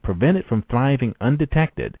injustice and prevent it from thriving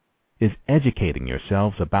undetected is educating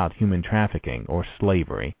yourselves about human trafficking or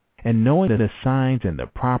slavery and knowing the signs and the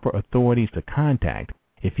proper authorities to contact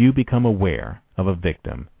if you become aware of a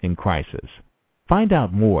victim in crisis. Find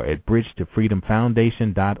out more at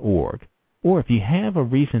bridgetofreedomfoundation.org, or if you have a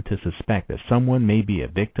reason to suspect that someone may be a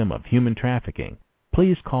victim of human trafficking,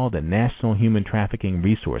 please call the National Human Trafficking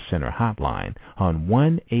Resource Center hotline on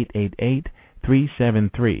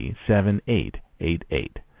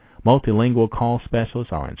 1-888-373-7888. Multilingual call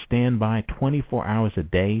specialists are on standby 24 hours a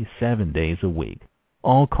day, 7 days a week.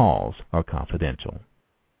 All calls are confidential.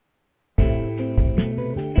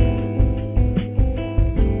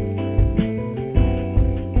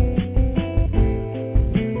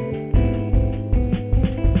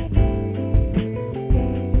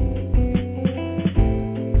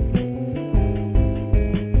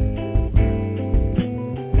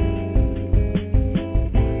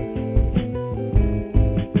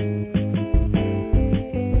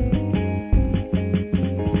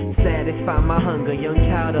 My hunger, young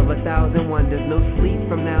child of 1,000 wonders. No sleep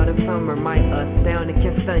from now to summer might astound and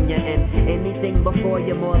can stun ya. And anything before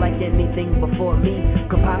you, more like anything before me,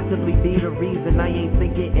 could possibly be the reason I ain't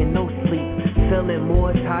been getting no sleep. Feeling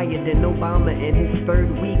more tired than Obama in his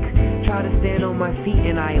third week. Try to stand on my feet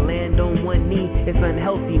and I land on one knee. It's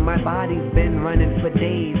unhealthy, my body's been running for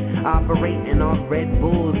days, operating off Red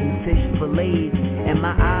Bulls and fish fillets, and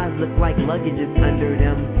my eyes look like luggage is under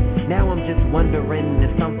them. Now I'm just wondering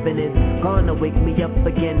if something is gonna wake me up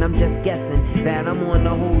again. I'm just guessing that I'm on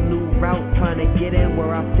a whole new route, trying to get in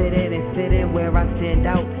where I fit in and fit in where I stand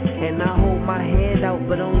out. And I hold my hand out,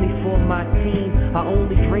 but only for my team. I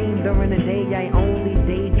only dream during the day, I only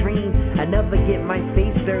daydream. I never get my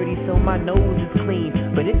face dirty, so my nose is clean.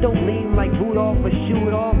 But but it don't lean like Rudolph or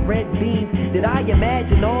shoot off red beams. Did I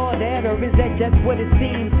imagine all that, or is that just what it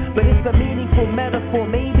seems? But it's a meaningful metaphor,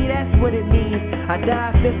 maybe that's what it means. I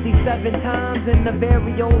died 57 times in a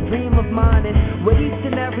very old dream of mine, and with each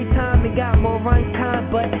and every time it got more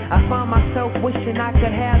unkind. But I found myself wishing I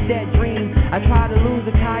could have that dream. I try to lose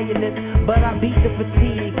the tiredness, but I beat the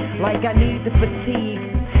fatigue like I need the fatigue.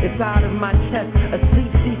 It's out of my chest, a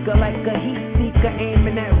sleep seeker like a heat seeker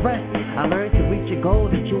aiming at rest. I learned to reach a goal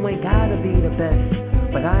that you ain't gotta be the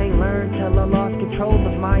best, but I ain't learned till I lost control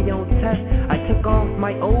of my own test. I took off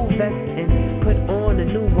my old vest and put on a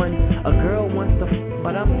new one. A girl wants to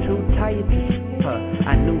but I'm too tired to her.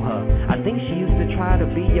 I knew her. I think she used to try to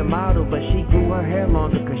be a model, but she grew her hair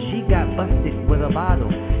longer cause she got busted with a bottle.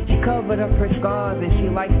 She covered up her scars and she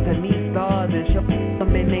likes to meet stars and she'll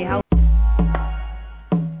them in their house.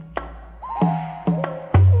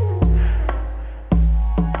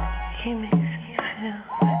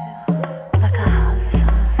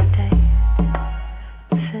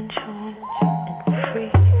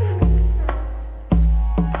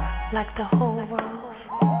 Like the whole world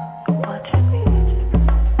watching me.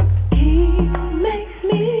 He makes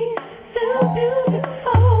me feel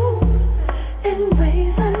beautiful in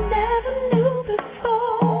ways I never knew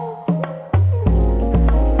before.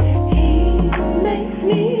 He makes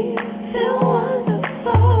me feel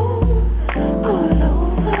wonderful all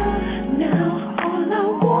over. Now all I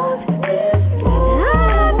want is more.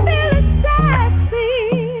 I feel sexy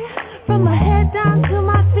from my head down to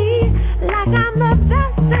my feet, like I'm the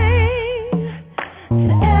best thing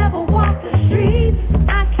to ever walk the streets.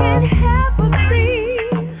 I can't help but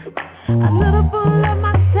breathe a little full of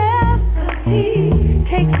myself. He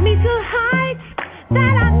takes me to heights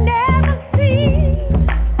that I never seen.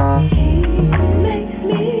 He makes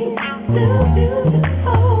me feel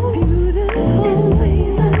beautiful, in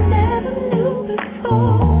ways I never knew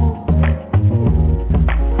before.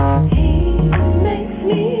 He makes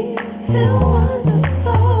me feel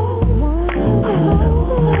wonderful.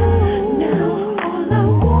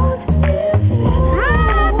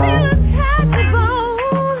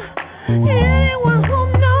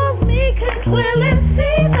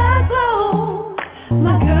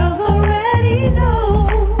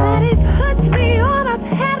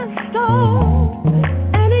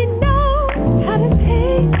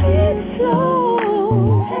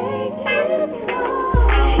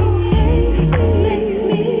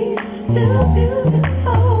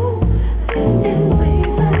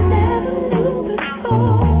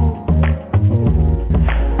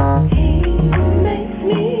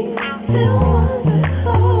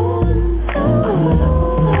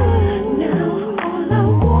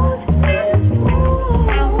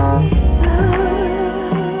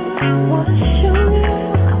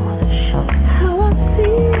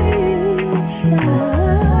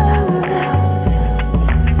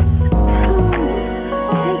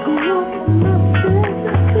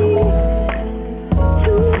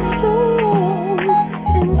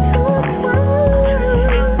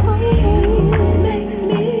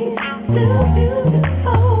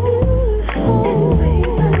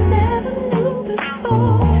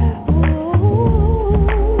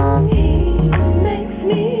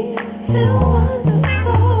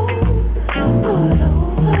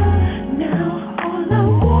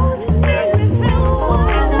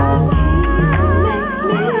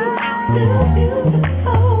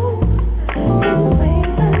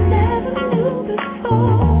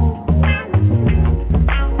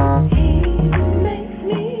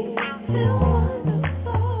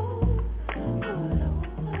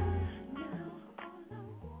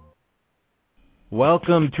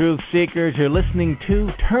 Welcome, Truth Seekers. You're listening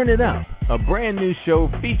to Turn It Up, a brand new show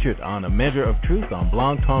featured on A Measure of Truth on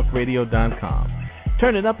blogtalkradio.com.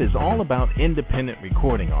 Turn It Up is all about independent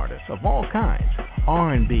recording artists of all kinds,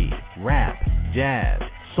 R&B, rap, jazz,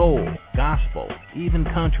 soul, gospel, even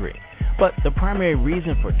country. But the primary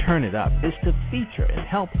reason for Turn It Up is to feature and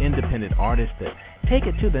help independent artists to take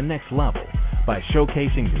it to the next level by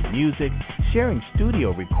showcasing their music, sharing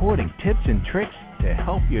studio recording tips and tricks to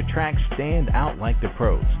help your tracks stand out like the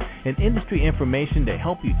pros, and industry information to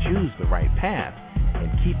help you choose the right path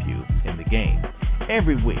and keep you in the game.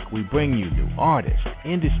 Every week we bring you new artists,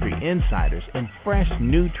 industry insiders, and fresh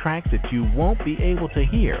new tracks that you won't be able to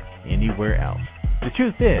hear anywhere else. The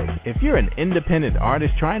truth is, if you're an independent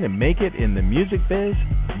artist trying to make it in the music biz,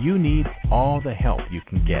 you need all the help you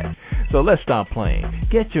can get. So let's stop playing.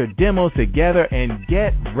 Get your demos together and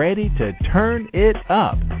get ready to turn it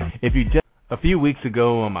up. A few weeks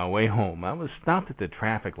ago on my way home, I was stopped at the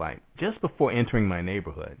traffic light just before entering my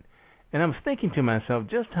neighborhood, and I was thinking to myself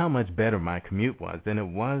just how much better my commute was than it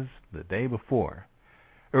was the day before.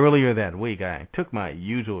 Earlier that week, I took my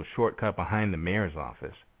usual shortcut behind the mayor's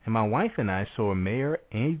office, and my wife and I saw Mayor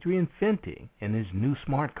Adrian Fenty in his new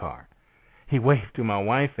smart car. He waved to my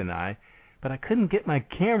wife and I, but I couldn't get my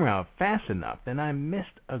camera out fast enough, and I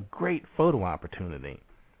missed a great photo opportunity.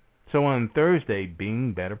 So on Thursday,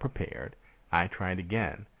 being better prepared, I tried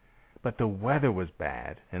again. But the weather was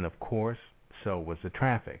bad, and of course, so was the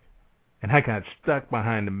traffic. And I got stuck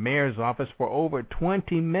behind the mayor's office for over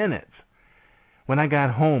 20 minutes. When I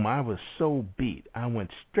got home, I was so beat, I went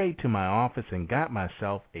straight to my office and got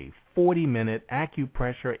myself a 40-minute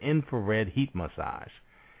acupressure infrared heat massage,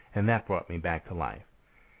 and that brought me back to life.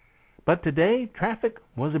 But today, traffic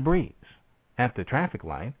was a breeze. At the traffic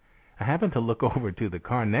light, I happened to look over to the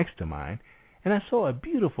car next to mine, and I saw a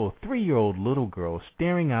beautiful 3-year-old little girl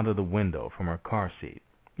staring out of the window from her car seat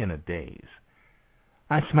in a daze.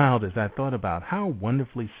 I smiled as I thought about how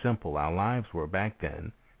wonderfully simple our lives were back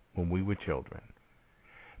then when we were children.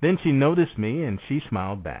 Then she noticed me, and she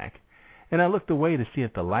smiled back, and I looked away to see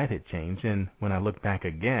if the light had changed, and when I looked back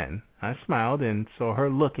again, I smiled and saw her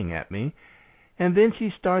looking at me, and then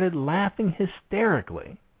she started laughing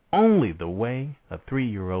hysterically, only the way a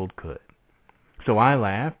 3-year-old could. So I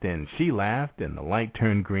laughed, and she laughed, and the light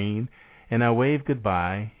turned green, and I waved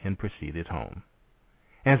goodbye and proceeded home.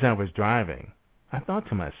 As I was driving, I thought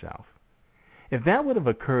to myself, if that would have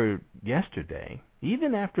occurred yesterday,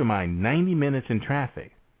 even after my 90 minutes in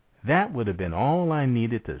traffic, that would have been all I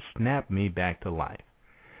needed to snap me back to life.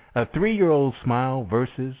 A 3-year-old smile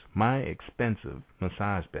versus my expensive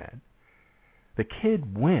massage bed. The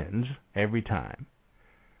kid wins every time.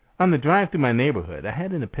 On the drive through my neighborhood, I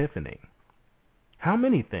had an epiphany. How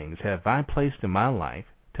many things have I placed in my life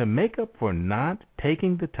to make up for not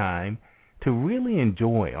taking the time to really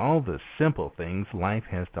enjoy all the simple things life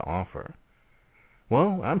has to offer?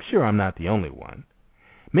 Well, I'm sure I'm not the only one.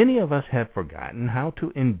 Many of us have forgotten how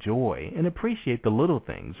to enjoy and appreciate the little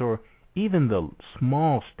things, or even the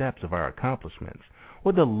small steps of our accomplishments,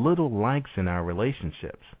 or the little likes in our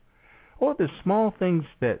relationships, or the small things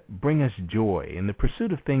that bring us joy in the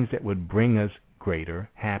pursuit of things that would bring us greater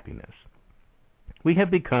happiness. We have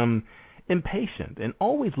become impatient and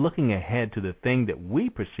always looking ahead to the thing that we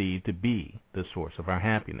perceive to be the source of our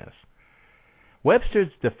happiness. Webster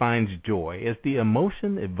defines joy as the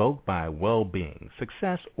emotion evoked by well-being,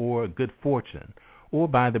 success, or good fortune, or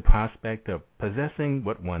by the prospect of possessing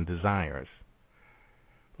what one desires.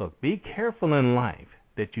 Look, be careful in life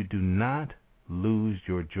that you do not lose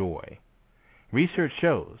your joy. Research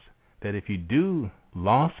shows that if you do,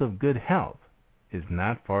 loss of good health is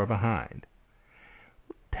not far behind.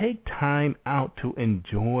 Take time out to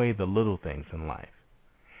enjoy the little things in life.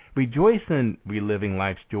 Rejoice in reliving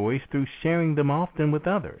life's joys through sharing them often with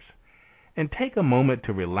others. And take a moment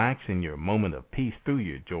to relax in your moment of peace through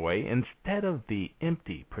your joy instead of the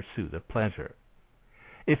empty pursuit of pleasure.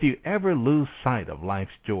 If you ever lose sight of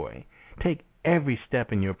life's joy, take every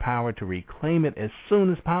step in your power to reclaim it as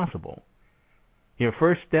soon as possible. Your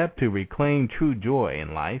first step to reclaim true joy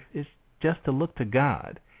in life is just to look to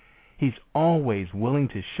God. He's always willing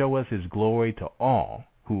to show us His glory to all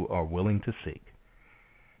who are willing to seek.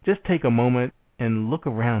 Just take a moment and look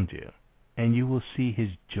around you, and you will see His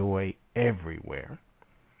joy everywhere.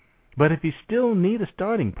 But if you still need a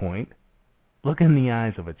starting point, look in the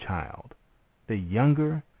eyes of a child. The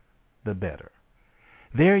younger, the better.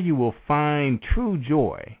 There you will find true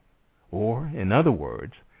joy, or, in other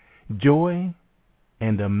words, joy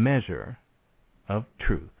and a measure of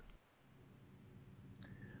truth.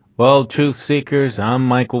 Well, Truth Seekers, I'm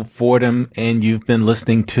Michael Fordham, and you've been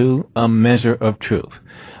listening to A Measure of Truth.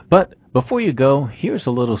 But before you go, here's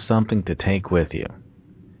a little something to take with you.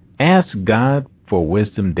 Ask God for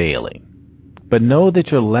wisdom daily, but know that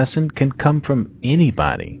your lesson can come from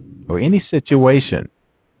anybody or any situation,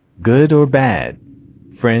 good or bad,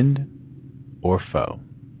 friend or foe.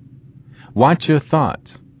 Watch your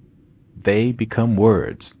thoughts. They become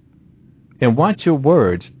words. And watch your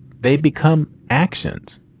words. They become actions.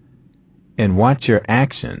 And watch your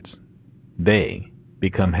actions. They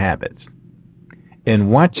become habits. And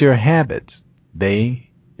watch your habits.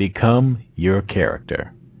 They become your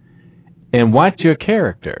character. And watch your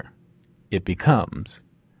character. It becomes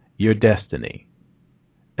your destiny.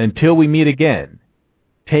 Until we meet again,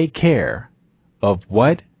 take care of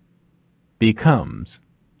what becomes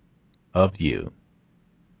of you.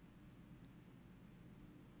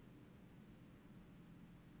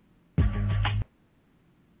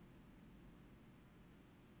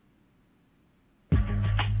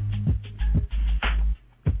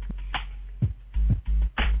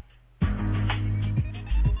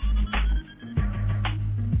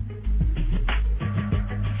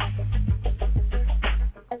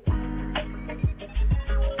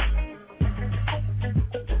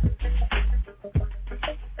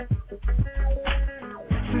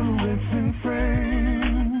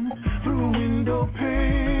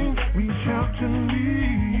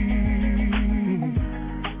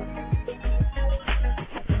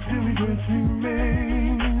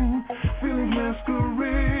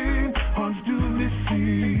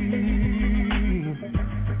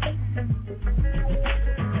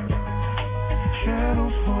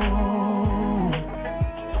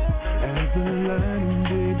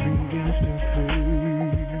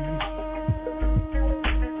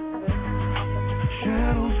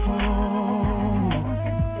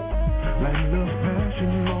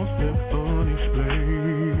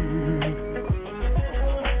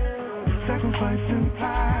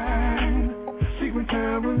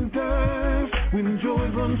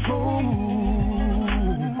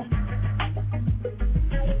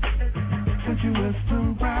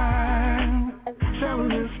 western bride,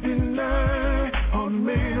 shallowless deny, heart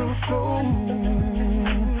made of soul.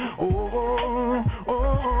 Oh, oh,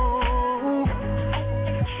 oh,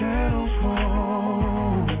 shadows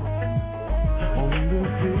fall on the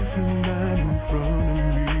facing right in front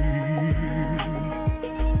of me.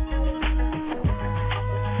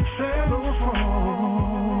 Shadows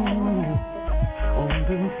fall on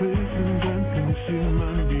the faces that conceal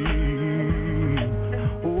my need.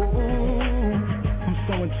 I'm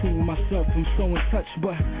so in tune with myself, I'm so in touch,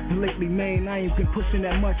 but lately, man, I ain't been pushing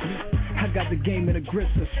that much. I got the game in the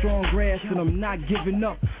grips, a strong grasp, and I'm not giving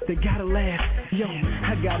up. They gotta last. Yo,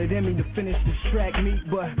 I got it in me to finish this track meet,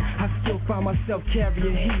 but I still find myself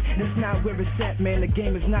carrying heat. That's not where it's at, man. The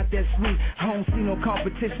game is not that sweet. I don't see no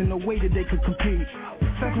competition, no way that they could compete.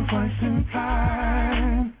 Sacrifice and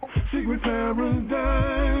pride, secret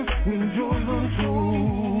paradise, when joys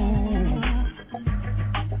untold.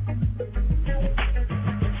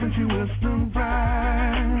 Since you western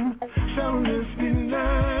bride, shallowless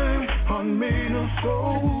deny, heart made of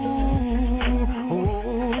soul.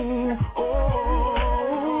 Oh,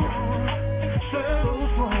 oh, shadows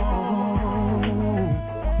fall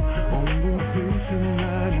on the facing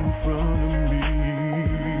right in front of me.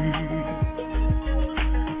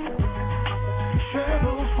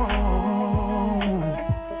 Shadows fall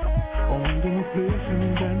on the facing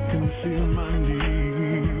that conceal my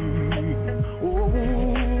need. Oh,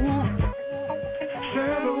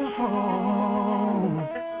 shadows fall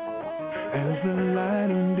as the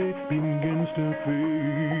light on day begins to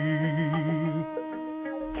fade.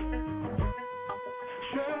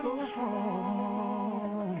 Shadows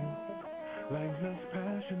fall like less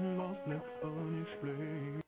passion lost left unexplained.